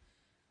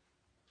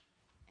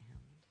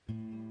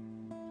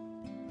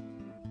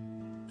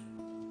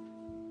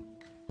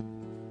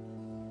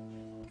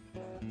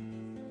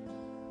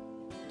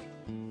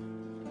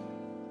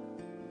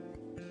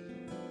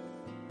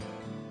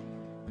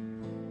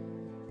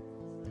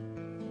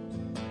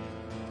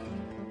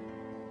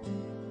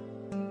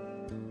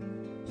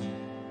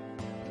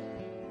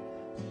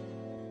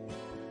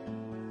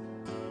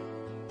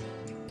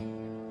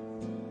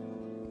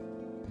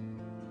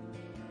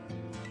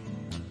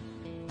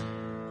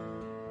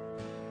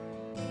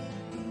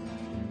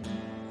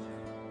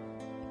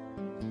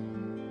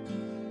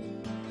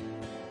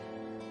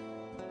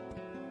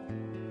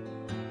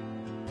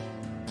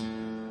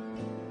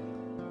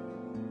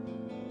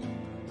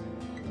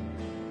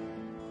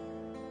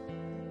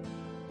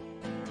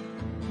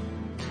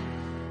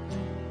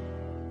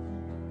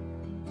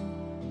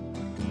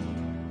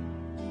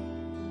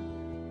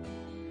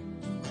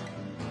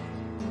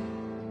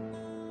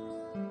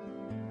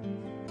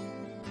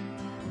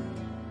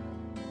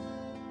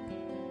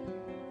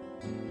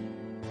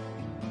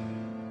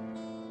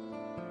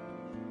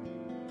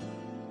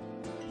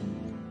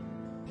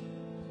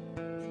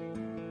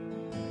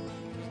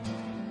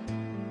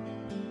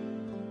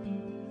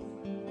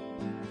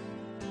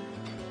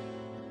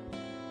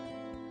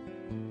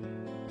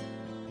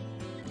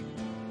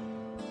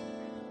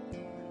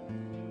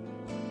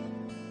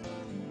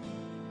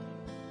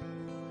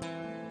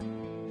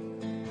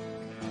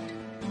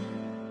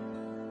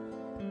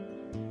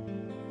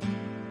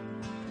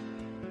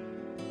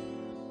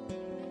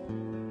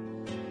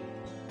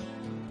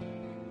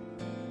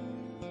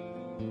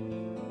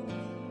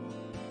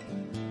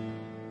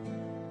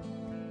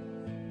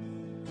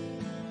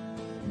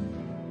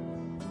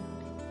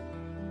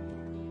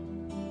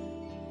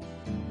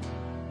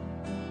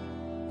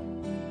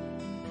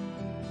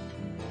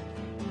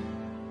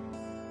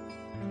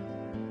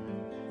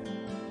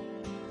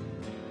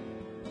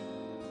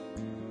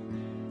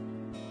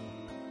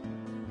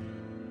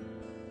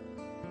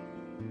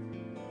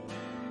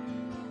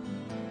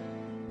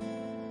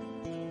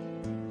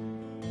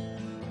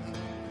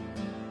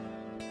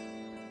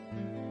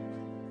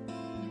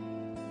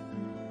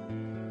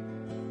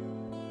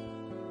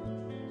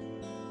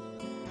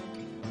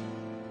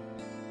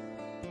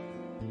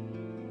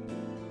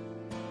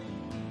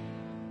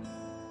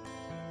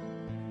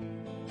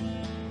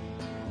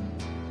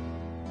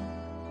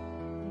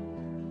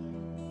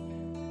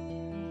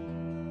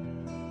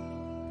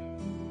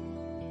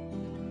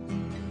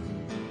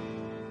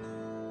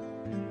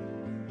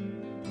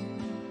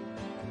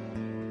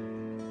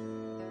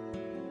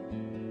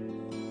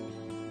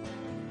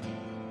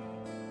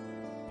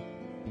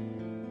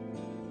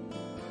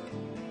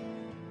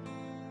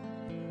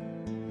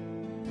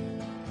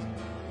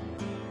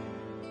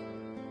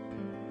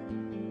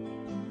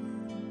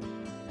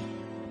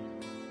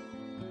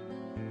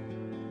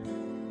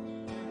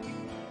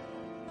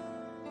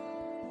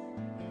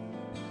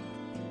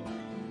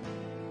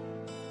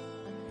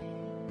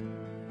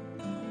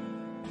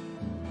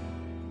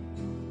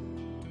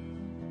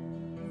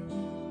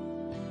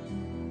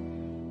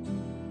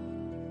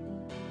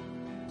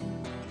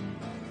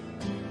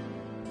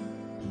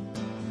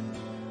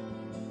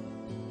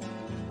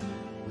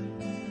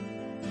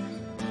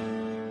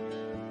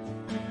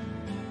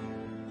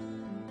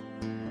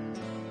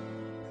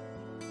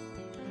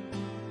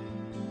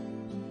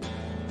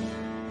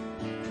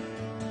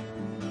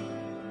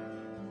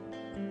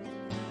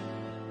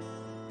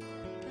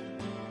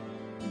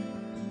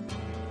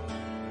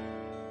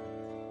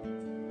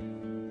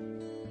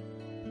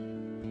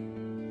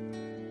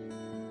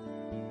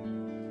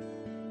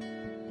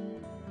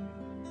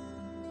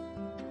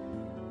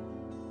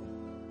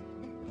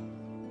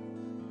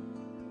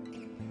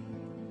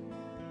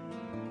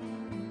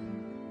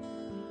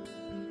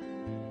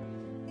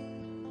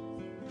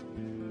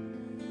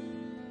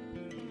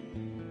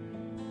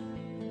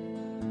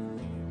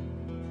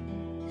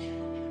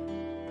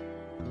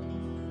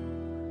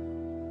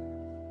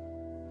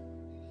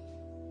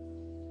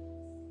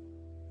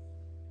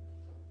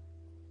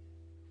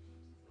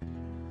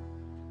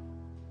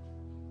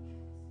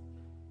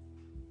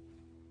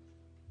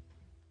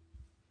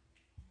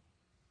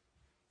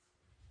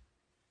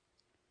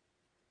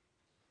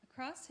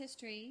 Across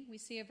history, we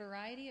see a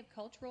variety of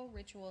cultural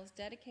rituals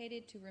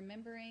dedicated to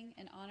remembering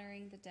and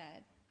honoring the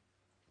dead.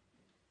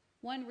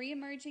 One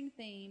reemerging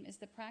theme is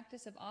the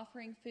practice of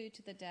offering food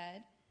to the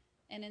dead,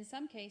 and in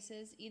some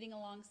cases, eating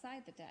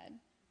alongside the dead.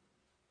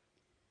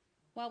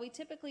 While we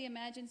typically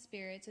imagine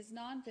spirits as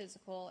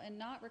non-physical and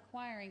not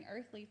requiring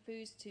earthly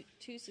foods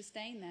to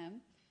sustain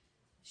them,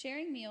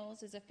 sharing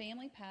meals is a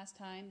family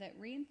pastime that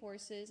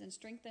reinforces and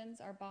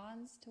strengthens our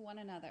bonds to one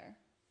another.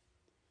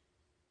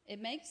 It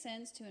makes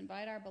sense to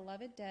invite our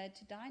beloved dead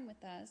to dine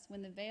with us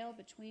when the veil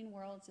between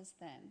worlds is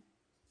thin.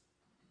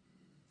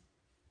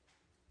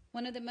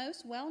 One of the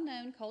most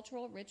well-known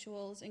cultural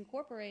rituals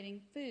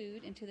incorporating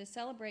food into the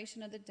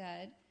celebration of the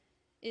dead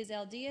is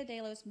El Dia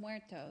de los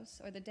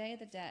Muertos, or the Day of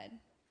the Dead.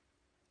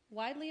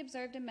 Widely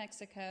observed in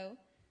Mexico,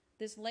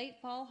 this late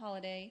fall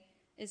holiday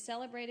is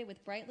celebrated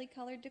with brightly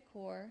colored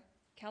decor,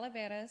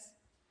 calaveras,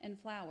 and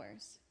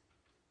flowers.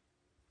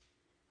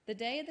 The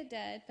Day of the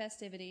Dead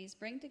festivities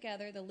bring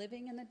together the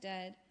living and the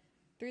dead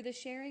through the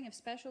sharing of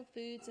special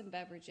foods and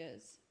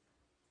beverages.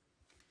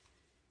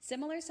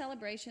 Similar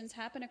celebrations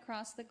happen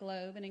across the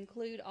globe and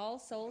include All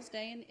Souls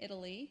Day in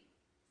Italy,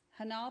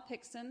 Hanal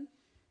Pixen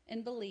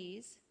in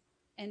Belize,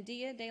 and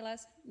Dia de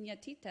las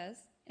Ñatitas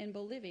in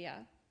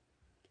Bolivia.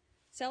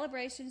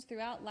 Celebrations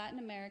throughout Latin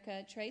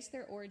America trace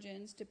their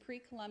origins to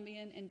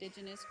pre-Columbian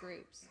indigenous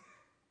groups.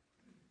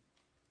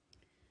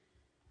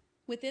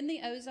 Within the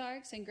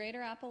Ozarks and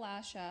Greater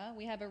Appalachia,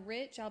 we have a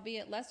rich,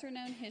 albeit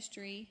lesser-known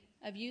history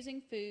of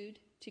using food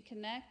to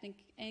connect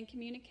and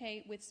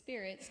communicate with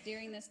spirits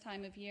during this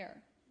time of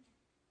year.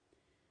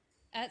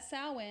 At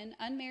Samhain,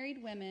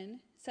 unmarried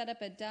women set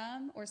up a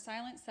dumb or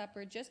silent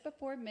supper just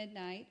before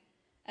midnight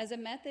as a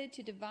method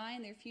to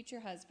divine their future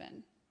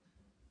husband.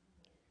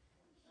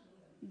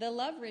 The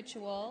love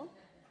ritual,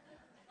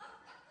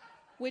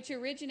 which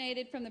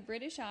originated from the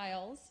British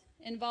Isles,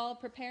 involved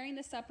preparing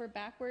the supper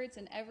backwards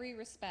in every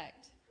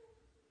respect.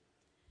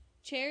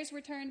 Chairs were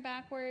turned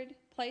backward,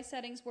 place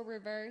settings were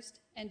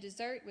reversed, and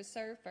dessert was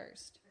served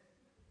first.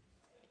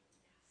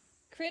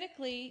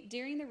 Critically,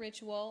 during the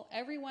ritual,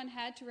 everyone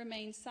had to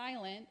remain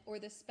silent or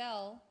the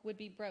spell would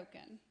be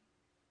broken.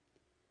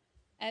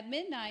 At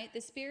midnight,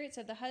 the spirits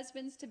of the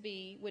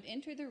husbands-to-be would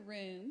enter the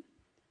room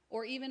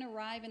or even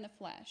arrive in the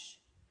flesh.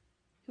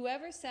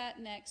 Whoever sat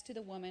next to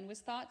the woman was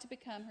thought to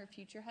become her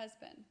future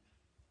husband.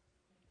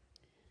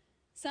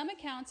 Some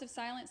accounts of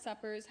silent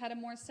suppers had a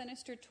more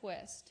sinister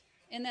twist,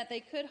 in that they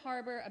could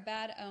harbor a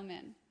bad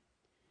omen.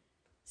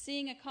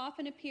 Seeing a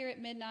coffin appear at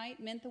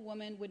midnight meant the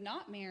woman would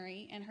not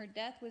marry and her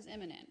death was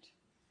imminent.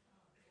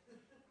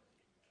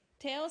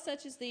 Tales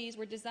such as these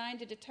were designed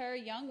to deter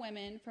young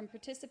women from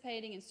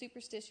participating in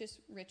superstitious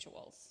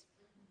rituals.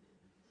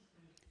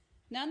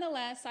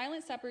 Nonetheless,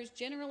 silent suppers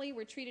generally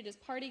were treated as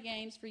party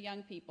games for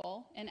young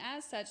people, and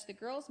as such, the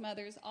girls'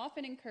 mothers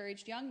often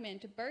encouraged young men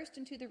to burst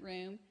into the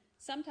room,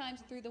 sometimes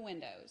through the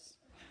windows.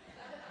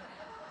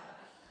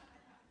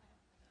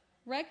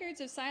 Records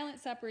of silent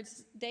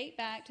suppers date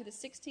back to the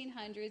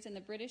 1600s in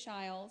the British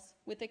Isles,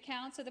 with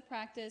accounts of the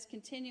practice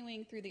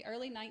continuing through the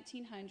early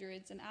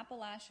 1900s in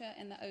Appalachia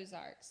and the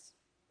Ozarks.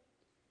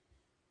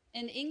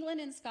 In England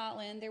and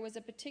Scotland, there was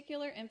a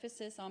particular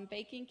emphasis on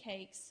baking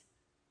cakes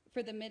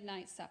for the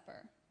midnight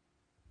supper.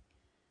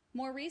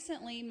 More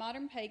recently,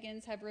 modern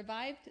pagans have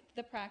revived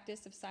the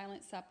practice of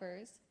silent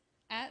suppers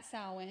at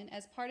Samhain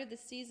as part of the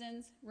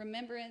season's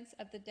remembrance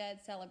of the dead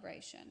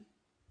celebration.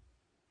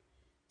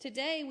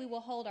 Today, we will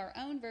hold our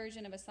own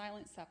version of a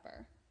silent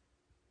supper.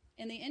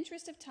 In the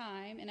interest of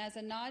time, and as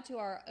a nod to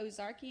our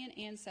Ozarkian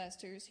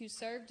ancestors who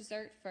served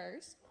dessert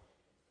first,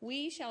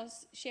 we shall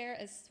share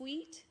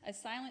a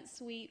silent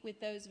sweet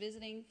with those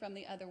visiting from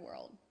the other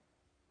world.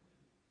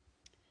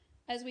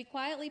 As we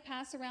quietly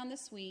pass around the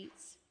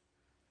sweets,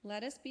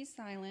 let us be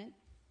silent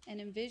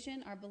and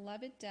envision our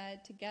beloved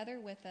dead together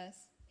with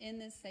us in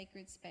this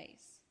sacred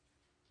space.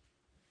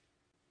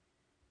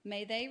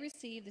 May they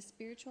receive the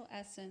spiritual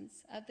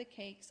essence of the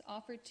cakes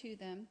offered to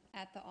them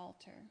at the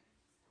altar.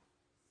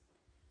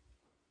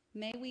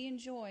 May we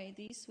enjoy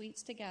these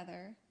sweets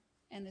together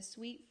and the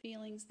sweet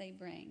feelings they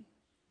bring.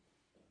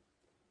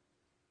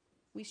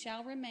 We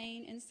shall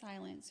remain in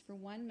silence for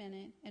 1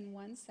 minute and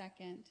 1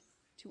 second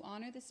to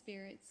honor the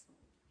spirits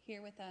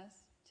here with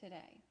us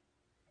today.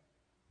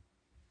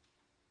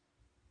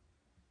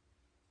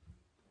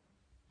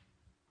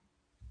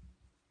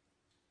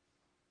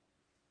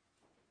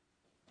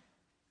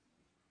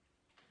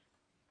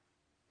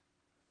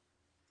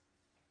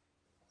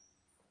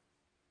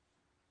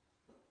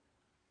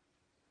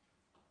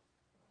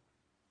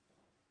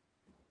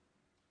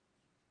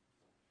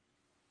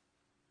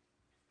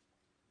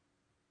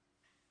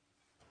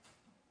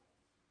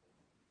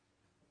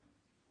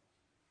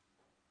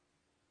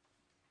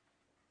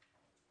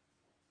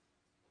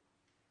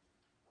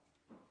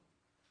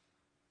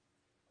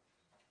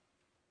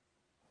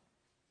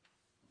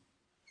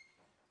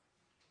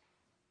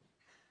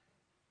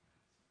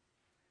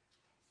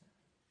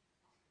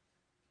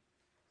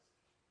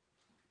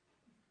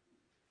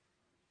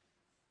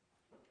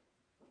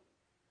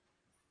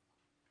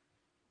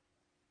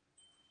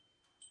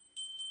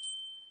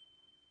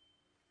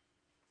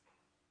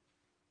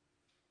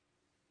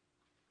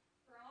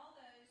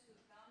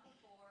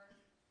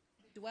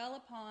 dwell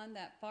upon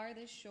that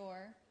farthest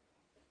shore.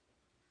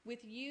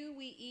 With you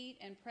we eat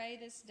and pray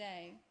this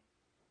day.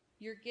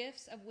 Your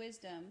gifts of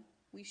wisdom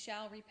we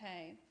shall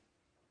repay.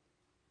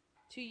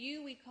 To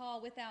you we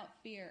call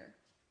without fear.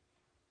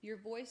 Your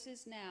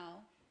voices now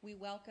we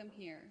welcome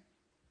here.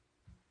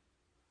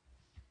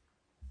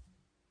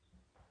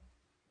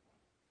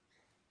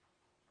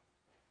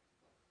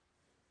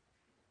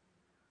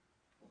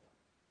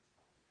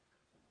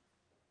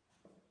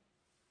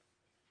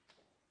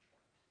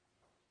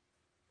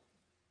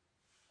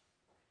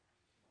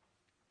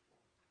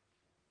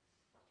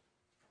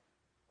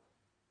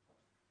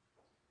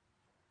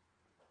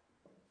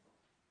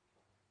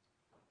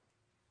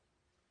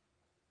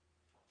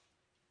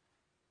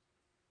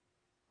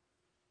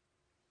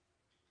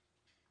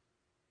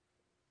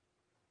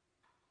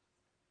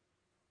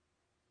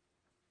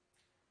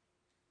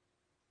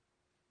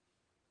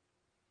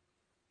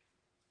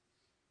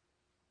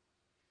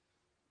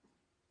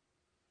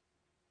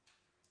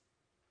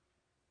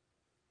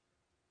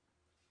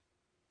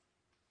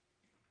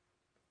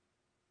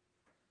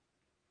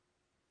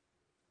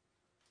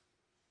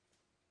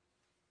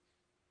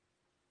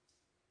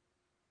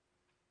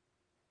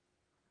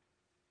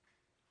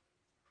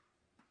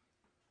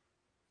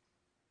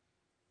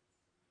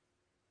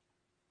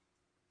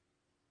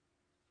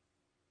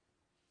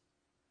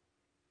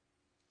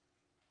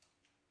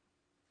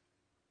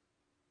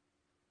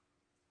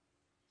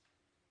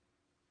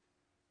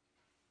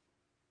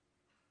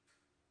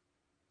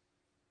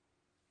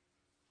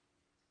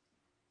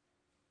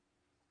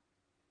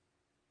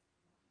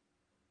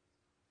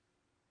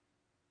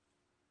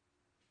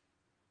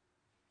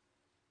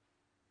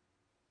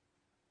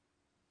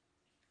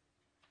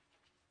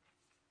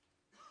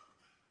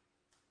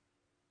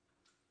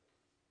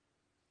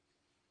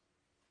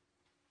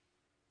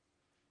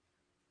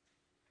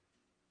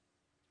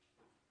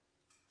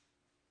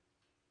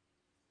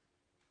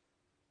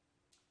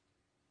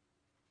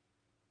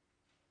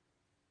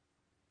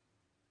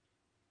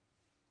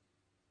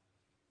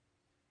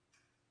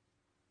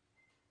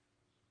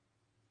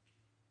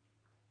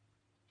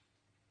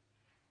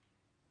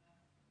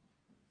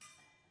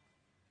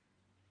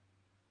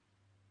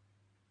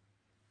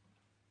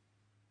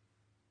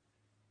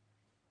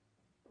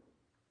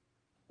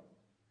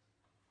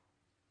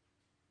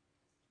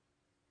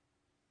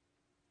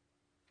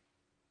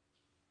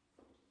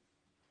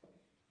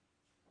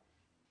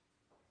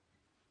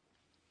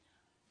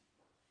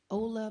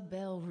 Ola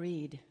Bell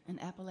Reed, an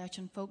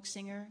Appalachian folk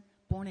singer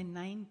born in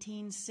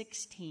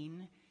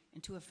 1916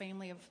 into a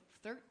family of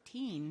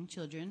 13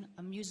 children,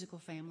 a musical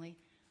family.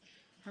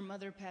 Her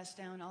mother passed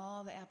down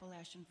all the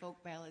Appalachian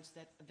folk ballads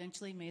that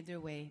eventually made their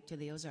way to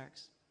the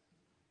Ozarks.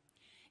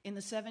 In the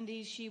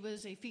 70s, she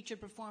was a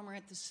featured performer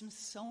at the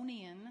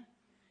Smithsonian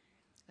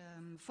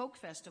Folk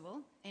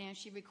Festival, and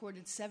she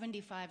recorded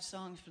 75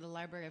 songs for the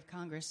Library of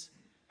Congress.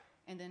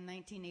 And in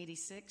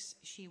 1986,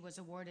 she was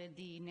awarded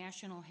the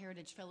National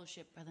Heritage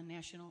Fellowship by the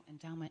National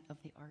Endowment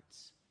of the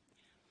Arts.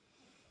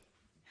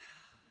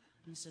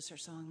 This is her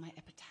song, My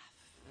Epitaph.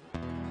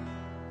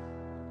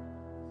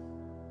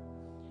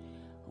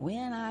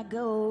 When I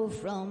go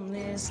from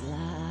this life,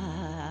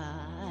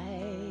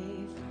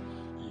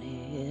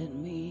 let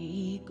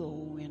me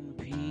go in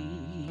peace.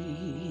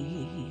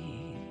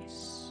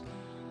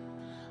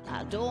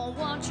 I don't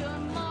want your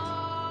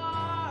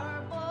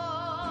marble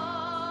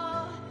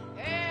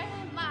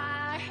in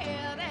my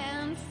head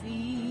and feet.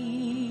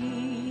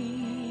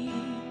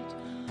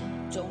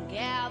 Don't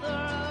gather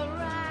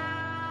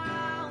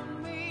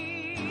around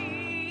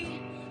me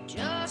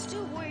just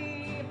to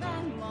weep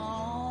and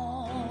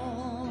mourn.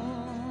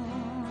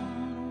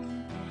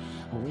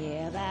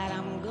 Where that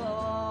I'm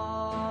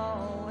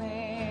going,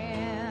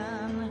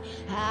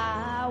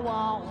 I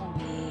won't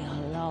be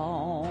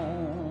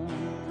alone.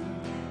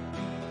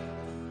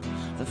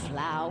 The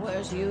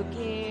flowers you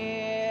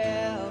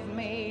give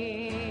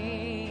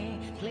me,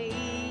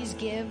 please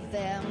give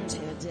them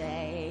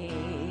today.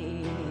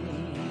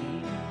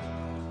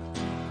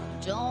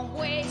 Don't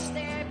waste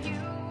their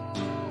beauty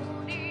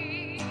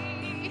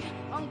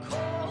on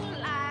cold,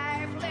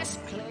 lifeless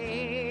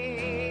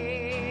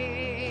clay.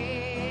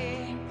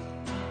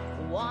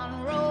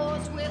 One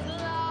rose with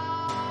love,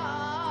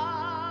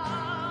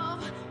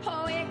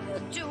 oh, it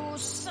could do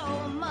so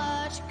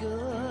much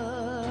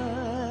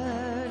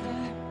good.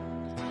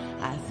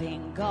 I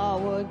think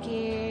God would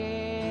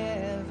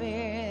give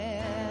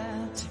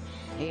it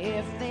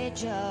if they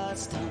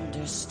just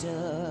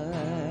understood.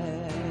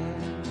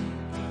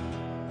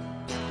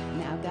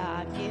 Now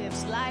God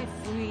gives life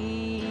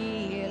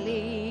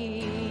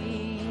freely,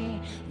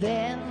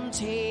 then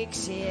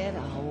takes it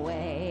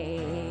away.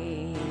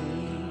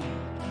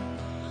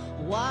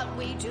 What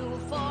we do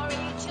for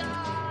each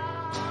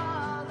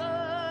other,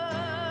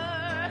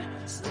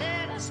 so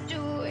let us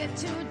do it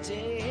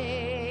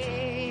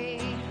today.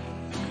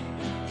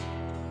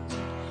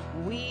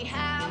 We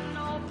have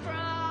no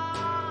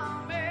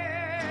promise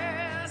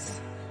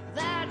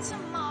that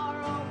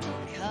tomorrow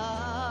will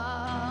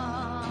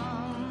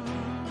come.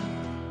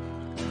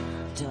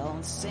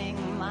 Don't sing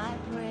my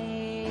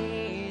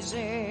praises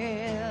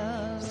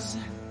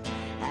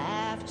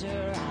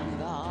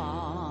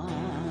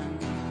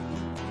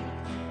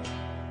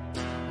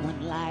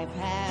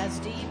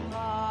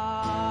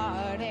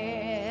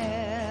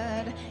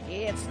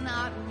it's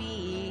not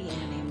me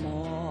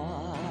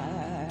anymore.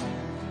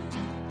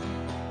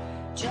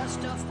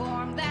 Just a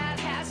form that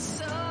has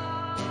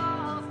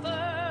suffered,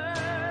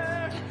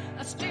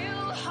 a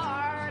still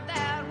heart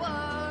that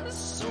was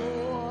sore,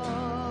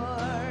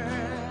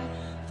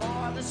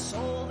 for the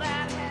soul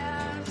that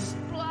has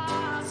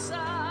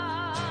blossomed.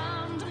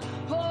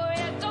 Oh,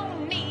 it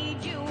don't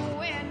need you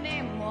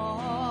anymore.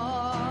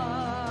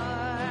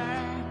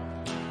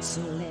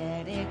 So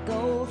let it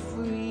go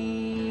freely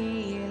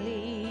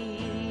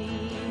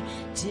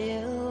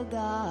till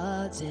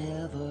God's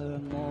evermore.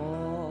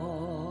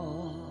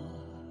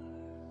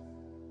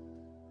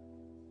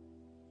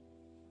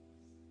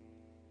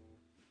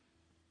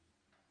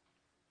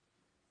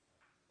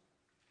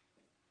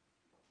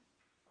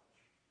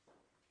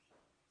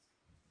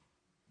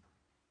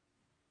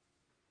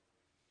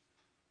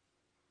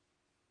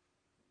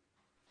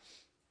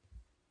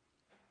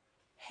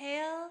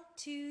 Hail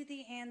to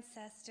the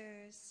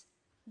ancestors,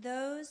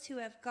 those who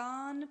have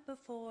gone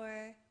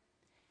before.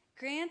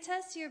 Grant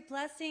us your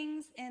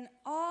blessings in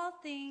all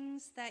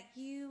things that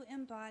you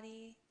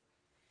embody.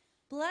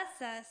 Bless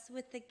us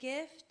with the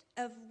gift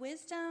of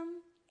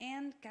wisdom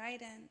and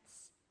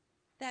guidance,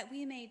 that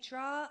we may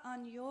draw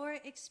on your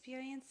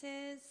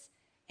experiences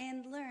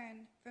and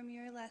learn from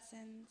your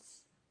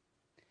lessons.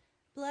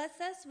 Bless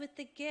us with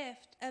the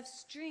gift of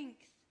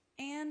strength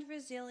and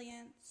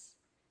resilience,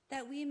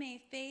 that we may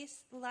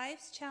face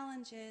life's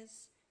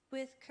challenges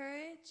with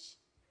courage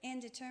and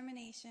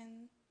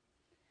determination.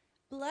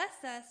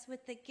 Bless us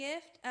with the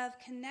gift of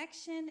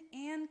connection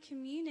and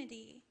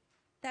community,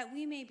 that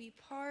we may be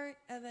part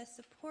of a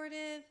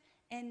supportive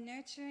and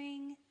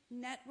nurturing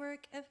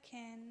network of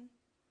kin.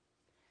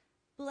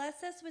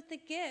 Bless us with the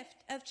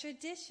gift of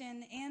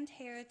tradition and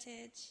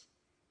heritage,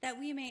 that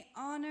we may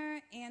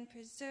honor and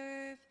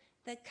preserve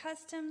the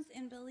customs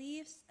and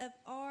beliefs of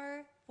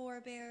our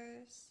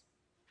forebears.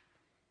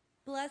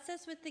 Bless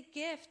us with the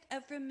gift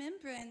of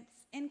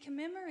remembrance and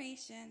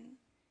commemoration,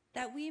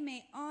 that we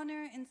may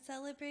honor and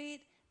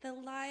celebrate the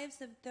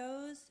lives of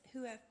those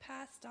who have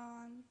passed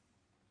on.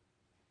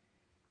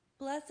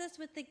 Bless us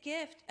with the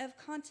gift of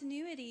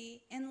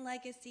continuity and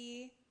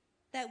legacy,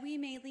 that we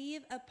may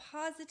leave a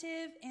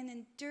positive and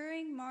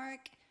enduring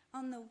mark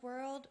on the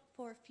world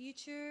for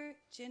future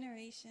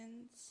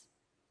generations.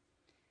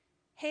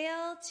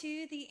 Hail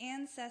to the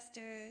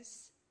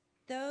ancestors,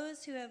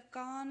 those who have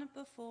gone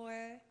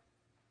before.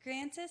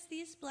 Grant us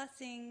these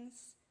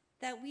blessings,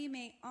 that we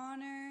may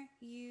honor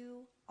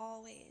you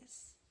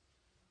always.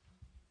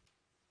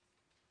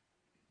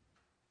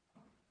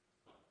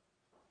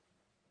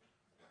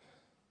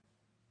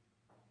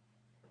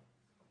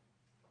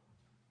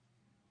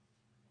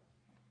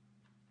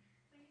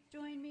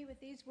 Join me with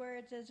these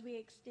words as we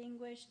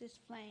extinguish this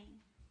flame.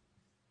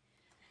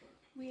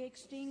 We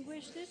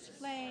extinguish this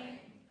flame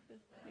with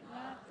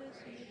not this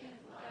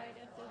radiant light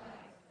of the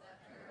light.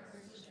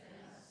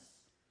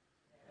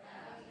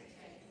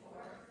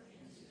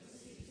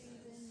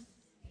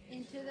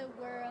 Into the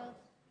world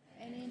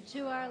and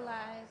into our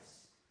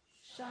lives,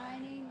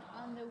 shining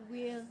on the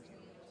wheel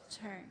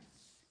turns.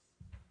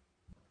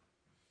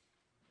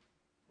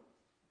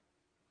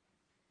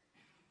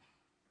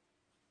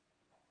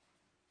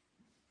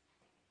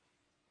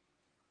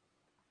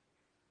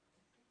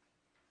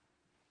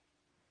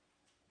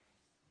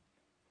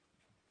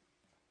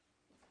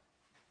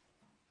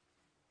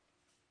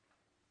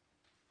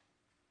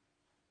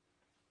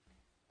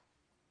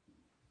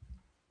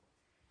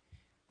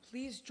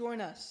 Please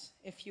join us,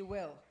 if you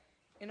will,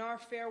 in our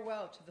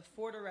farewell to the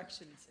four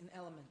directions and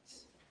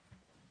elements.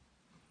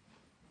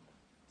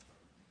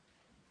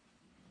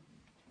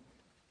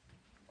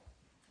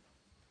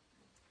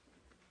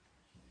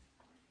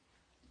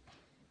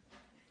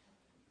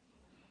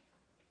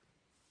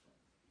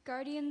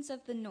 Guardians of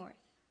the North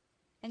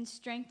and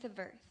strength of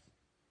earth,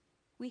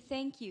 we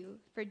thank you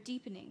for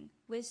deepening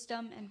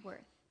wisdom and worth.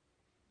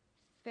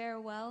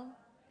 Farewell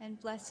and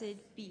blessed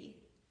be.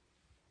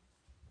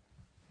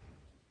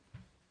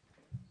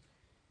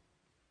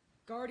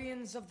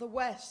 Guardians of the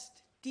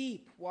West,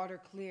 deep water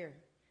clear,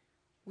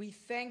 we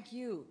thank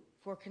you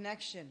for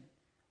connection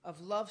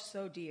of love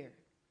so dear.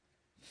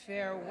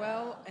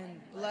 Farewell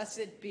and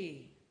blessed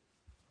be.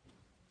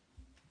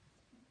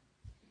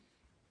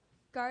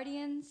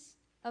 Guardians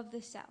of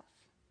the South,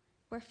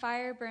 where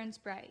fire burns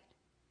bright,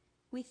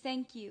 we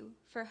thank you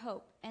for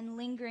hope and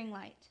lingering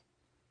light.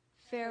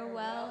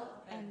 Farewell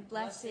and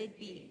blessed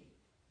be.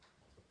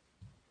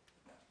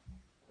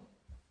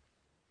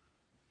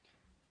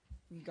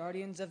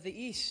 Guardians of the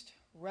East,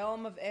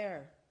 realm of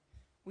air,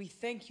 we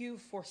thank you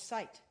for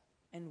sight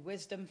and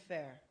wisdom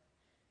fair.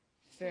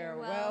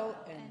 Farewell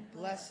and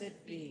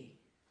blessed be.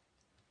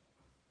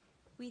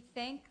 We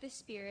thank the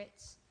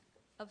spirits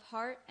of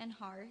heart and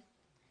hearth,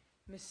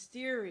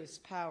 mysterious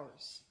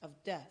powers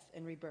of death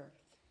and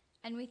rebirth,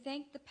 and we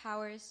thank the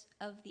powers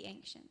of the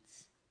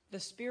ancients, the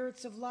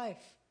spirits of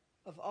life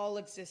of all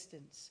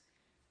existence.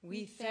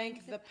 We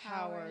thank the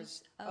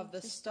powers of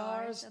the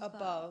stars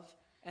above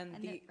and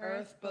the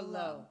earth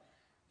below.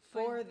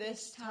 For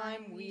this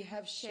time we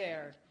have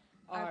shared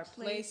our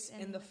place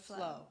in the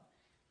flow.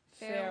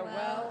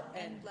 Farewell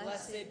and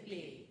blessed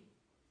be.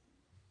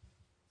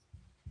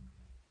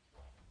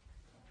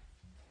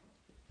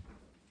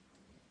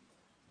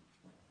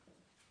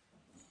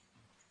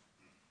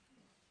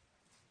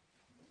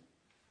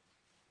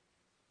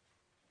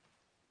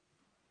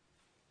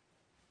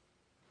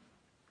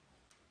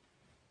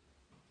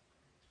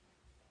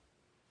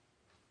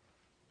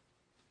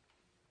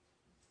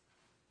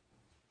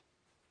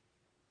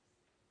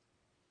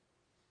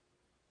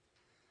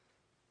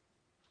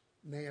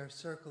 May our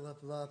circle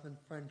of love and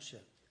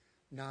friendship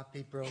not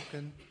be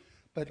broken,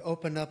 but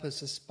open up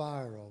as a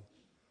spiral,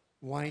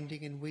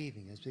 winding and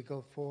weaving as we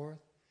go forth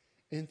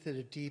into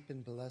the deep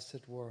and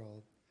blessed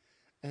world.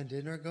 And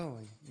in our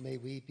going, may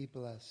we be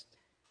blessed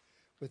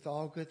with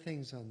all good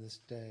things on this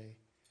day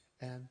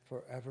and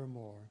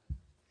forevermore.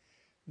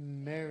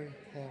 Merry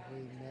have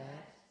we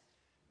met,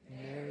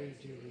 merry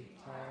do we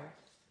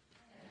part,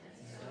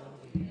 and so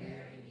we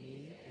merry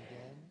meet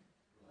again.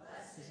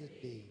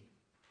 Blessed be.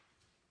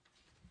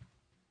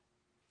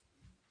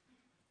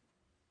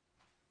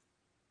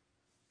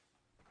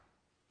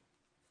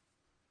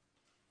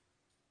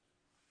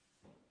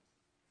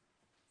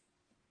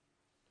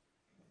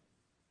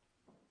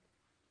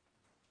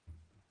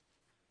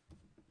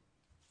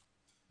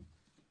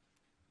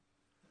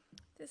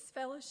 This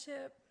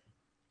fellowship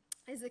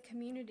is a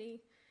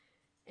community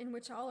in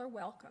which all are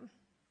welcome.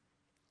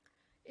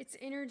 Its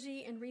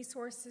energy and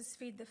resources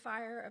feed the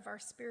fire of our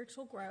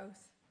spiritual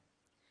growth.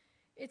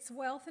 Its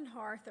wealth and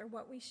hearth are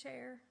what we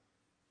share.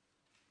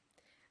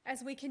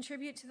 As we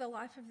contribute to the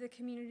life of the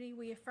community,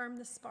 we affirm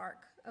the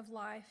spark of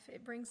life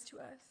it brings to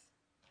us.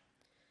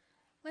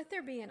 Let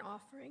there be an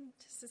offering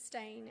to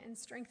sustain and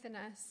strengthen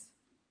us,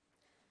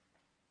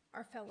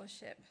 our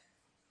fellowship.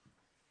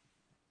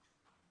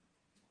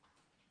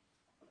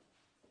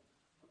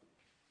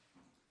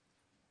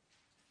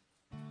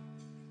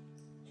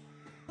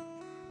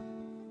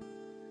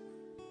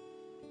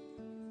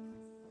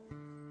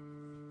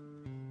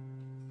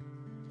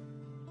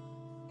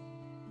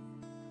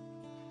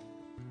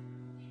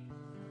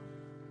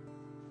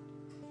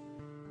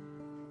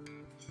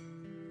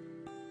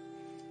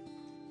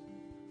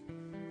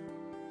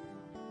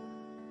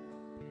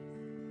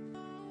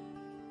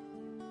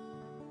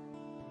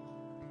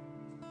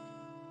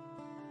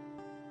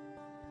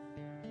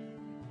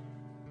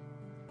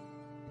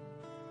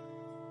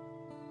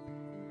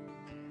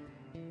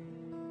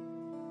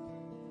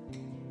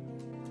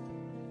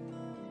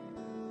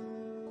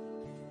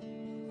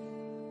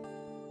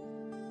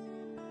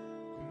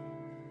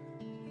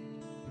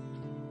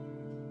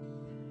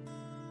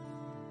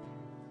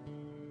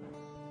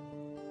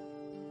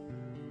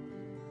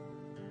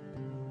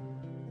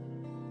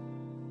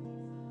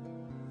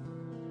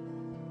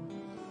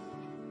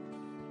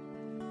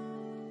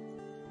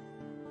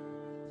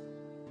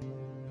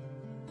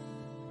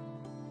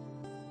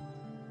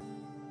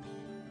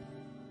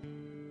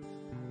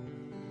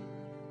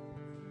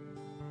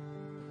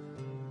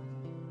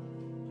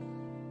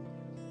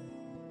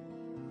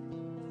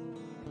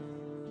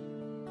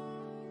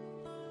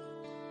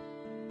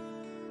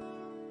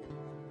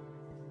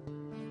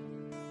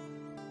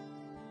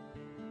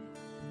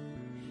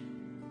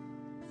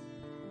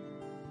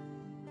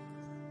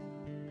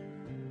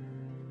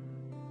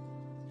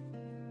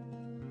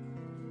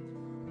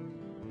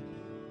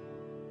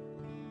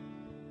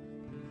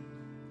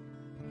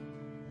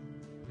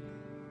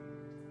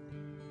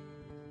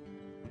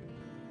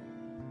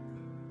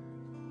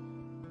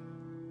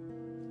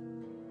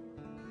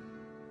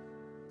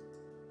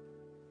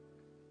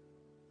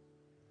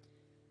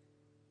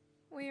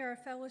 We are a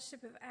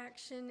fellowship of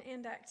action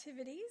and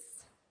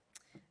activities.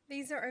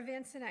 These are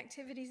events and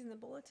activities in the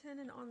bulletin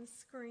and on the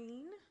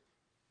screen.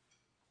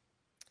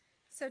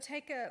 So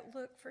take a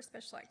look for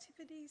special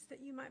activities that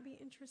you might be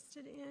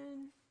interested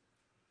in.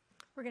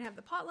 We're going to have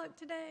the potluck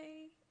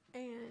today,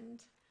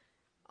 and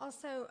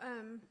also,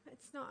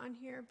 it's not on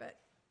here, but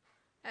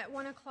at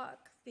 1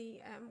 o'clock, the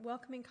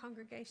Welcoming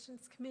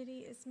Congregations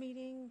Committee is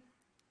meeting.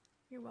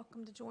 You're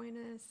welcome to join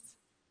us.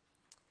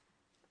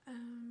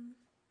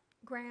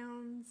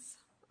 Grounds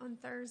on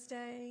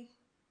Thursday.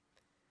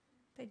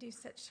 They do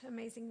such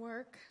amazing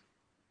work.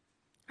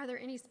 Are there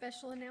any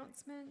special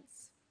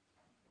announcements?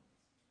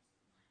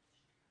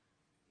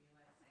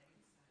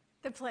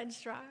 The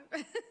pledge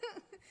drive.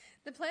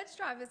 The pledge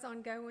drive is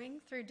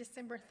ongoing through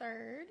December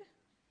 3rd.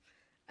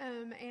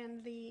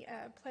 And the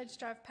pledge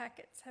drive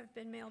packets have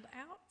been mailed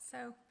out.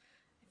 So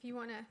if you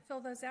want to fill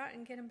those out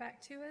and get them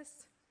back to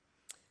us,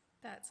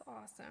 that's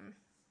awesome.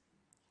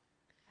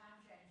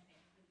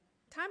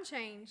 Time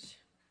change.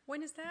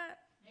 When is that?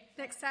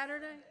 Next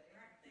Saturday?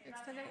 Next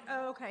Saturday?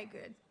 Oh, okay,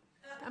 good.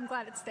 I'm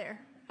glad it's there.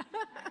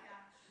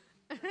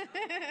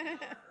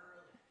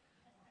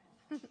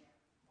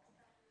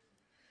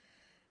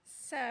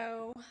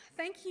 So,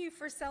 thank you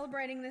for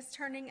celebrating this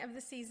turning of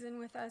the season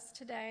with us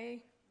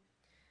today.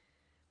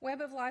 Web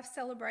of Life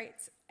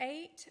celebrates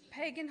 8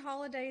 pagan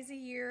holidays a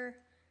year,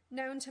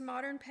 known to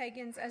modern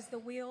pagans as the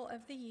Wheel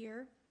of the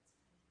Year.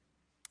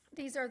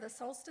 These are the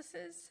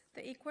solstices,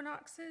 the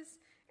equinoxes,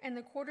 and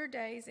the quarter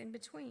days in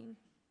between.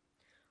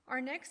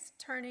 Our next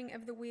turning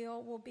of the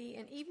wheel will be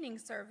an evening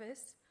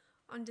service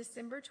on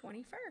December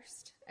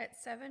 21st at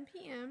 7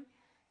 p.m.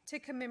 to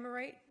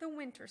commemorate the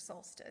winter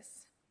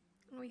solstice.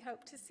 We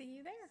hope to see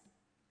you there.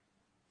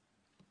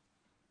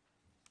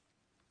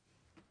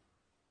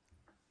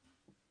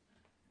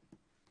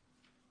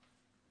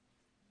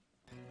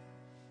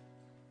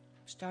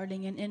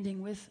 Starting and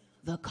ending with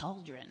the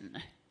cauldron.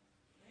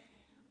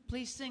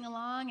 Please sing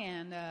along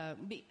and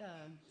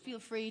feel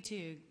free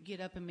to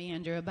get up and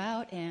meander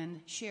about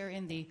and share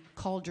in the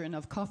cauldron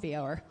of coffee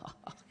hour.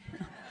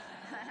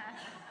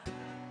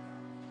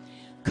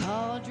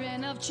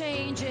 Cauldron of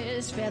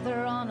changes,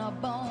 feather on a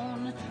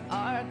bone,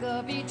 arc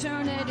of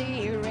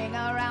eternity, ring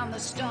around the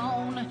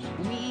stone.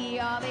 We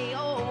are the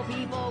old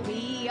people,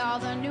 we are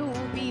the new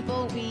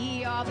people,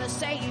 we are the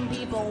same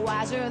people,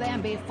 wiser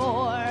than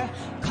before.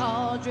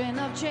 Cauldron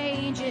of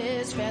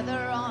changes, feather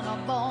on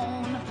a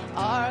bone,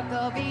 arc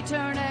of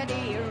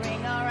eternity,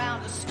 ring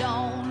around a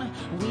stone.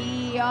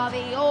 We are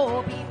the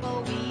old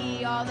people,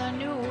 we are the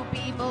new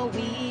people,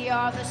 we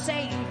are the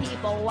same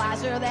people,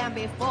 wiser than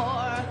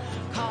before.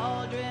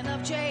 Cauldron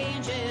of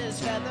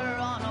changes, feather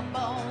on a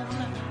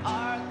bone,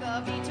 arc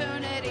of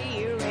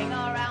eternity, ring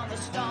around the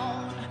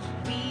stone.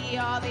 We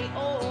are the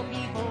old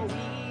people,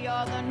 we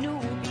are the new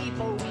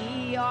people,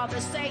 we are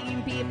the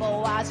same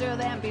people, wiser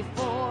than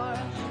before.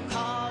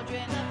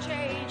 Cauldron of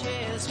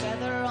changes,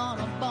 feather on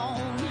a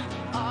bone,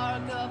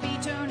 arc of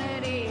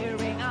eternity,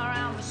 ring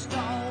around the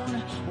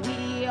stone.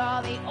 We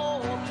are the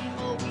old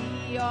people,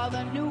 we are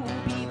the new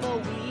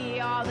people, we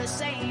are the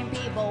same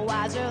people,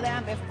 wiser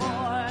than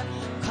before.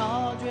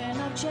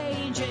 Cauldron of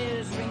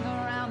changes, ring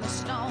around the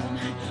stone,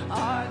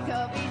 arc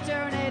of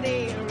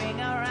eternity, ring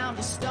around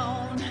the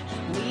stone.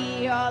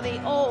 We are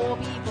the old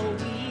people,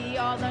 we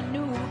are the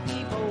new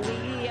people,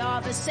 we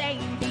are the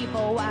same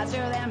people,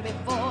 wiser than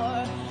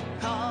before.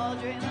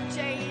 Cauldron of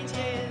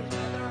changes,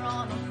 feather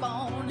on the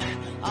bone,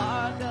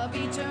 arc of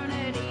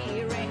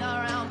eternity, ring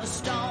around the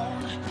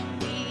stone.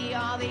 We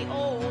are the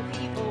old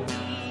people,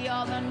 we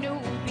are the new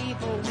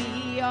people,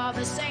 we are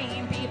the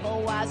same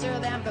people, wiser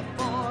than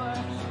before.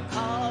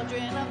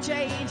 Cauldron of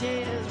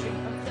changes,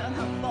 ring around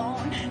the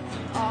bone,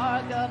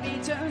 arc of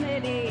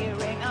eternity,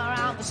 ring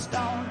around the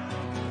stone.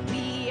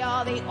 We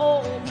are the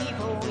old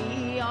people,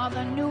 we are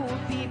the new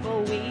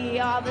people, we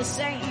are the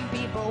same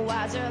people,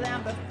 wiser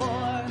than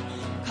before.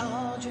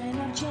 Cauldron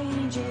of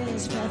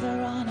changes,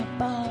 feather on a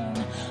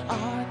bone,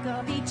 arc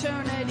of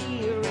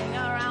eternity, ring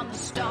around the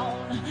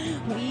stone.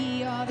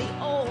 We are the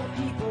old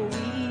people,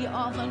 we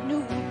are the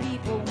new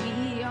people,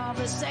 we are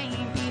the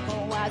same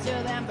people,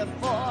 wiser than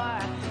before.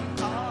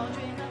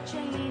 Cauldron of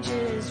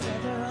changes,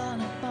 feather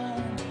on a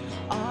bone,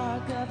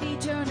 arc of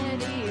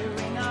eternity,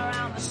 ring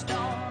around the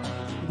stone.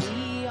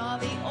 We are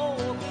the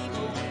old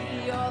people,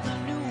 we are the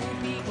new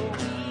people,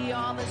 we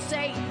are the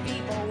same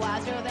people,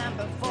 wiser than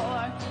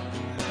before.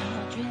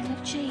 Cauldron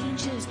of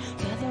changes,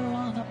 feather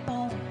on a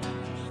bone,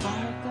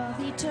 arc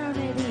of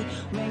eternity,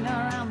 ring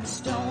around the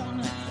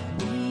stone.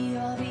 We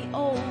are the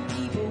old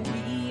people,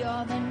 we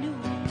are the new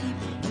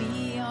people,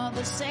 we are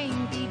the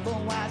same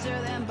people,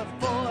 wiser than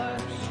before.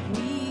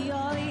 We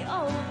are the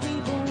old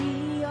people,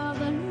 we are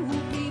the new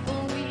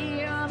people,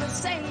 we are the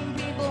same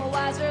people,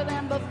 wiser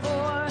than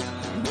before.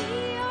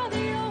 We are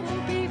the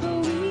old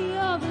people, we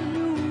are the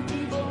new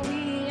people,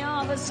 we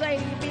are the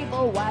same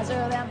people,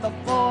 wiser than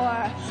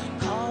before.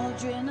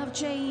 Cauldron of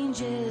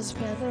changes,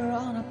 feather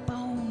on a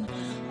bone,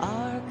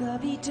 arc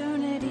of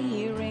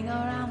eternity, ring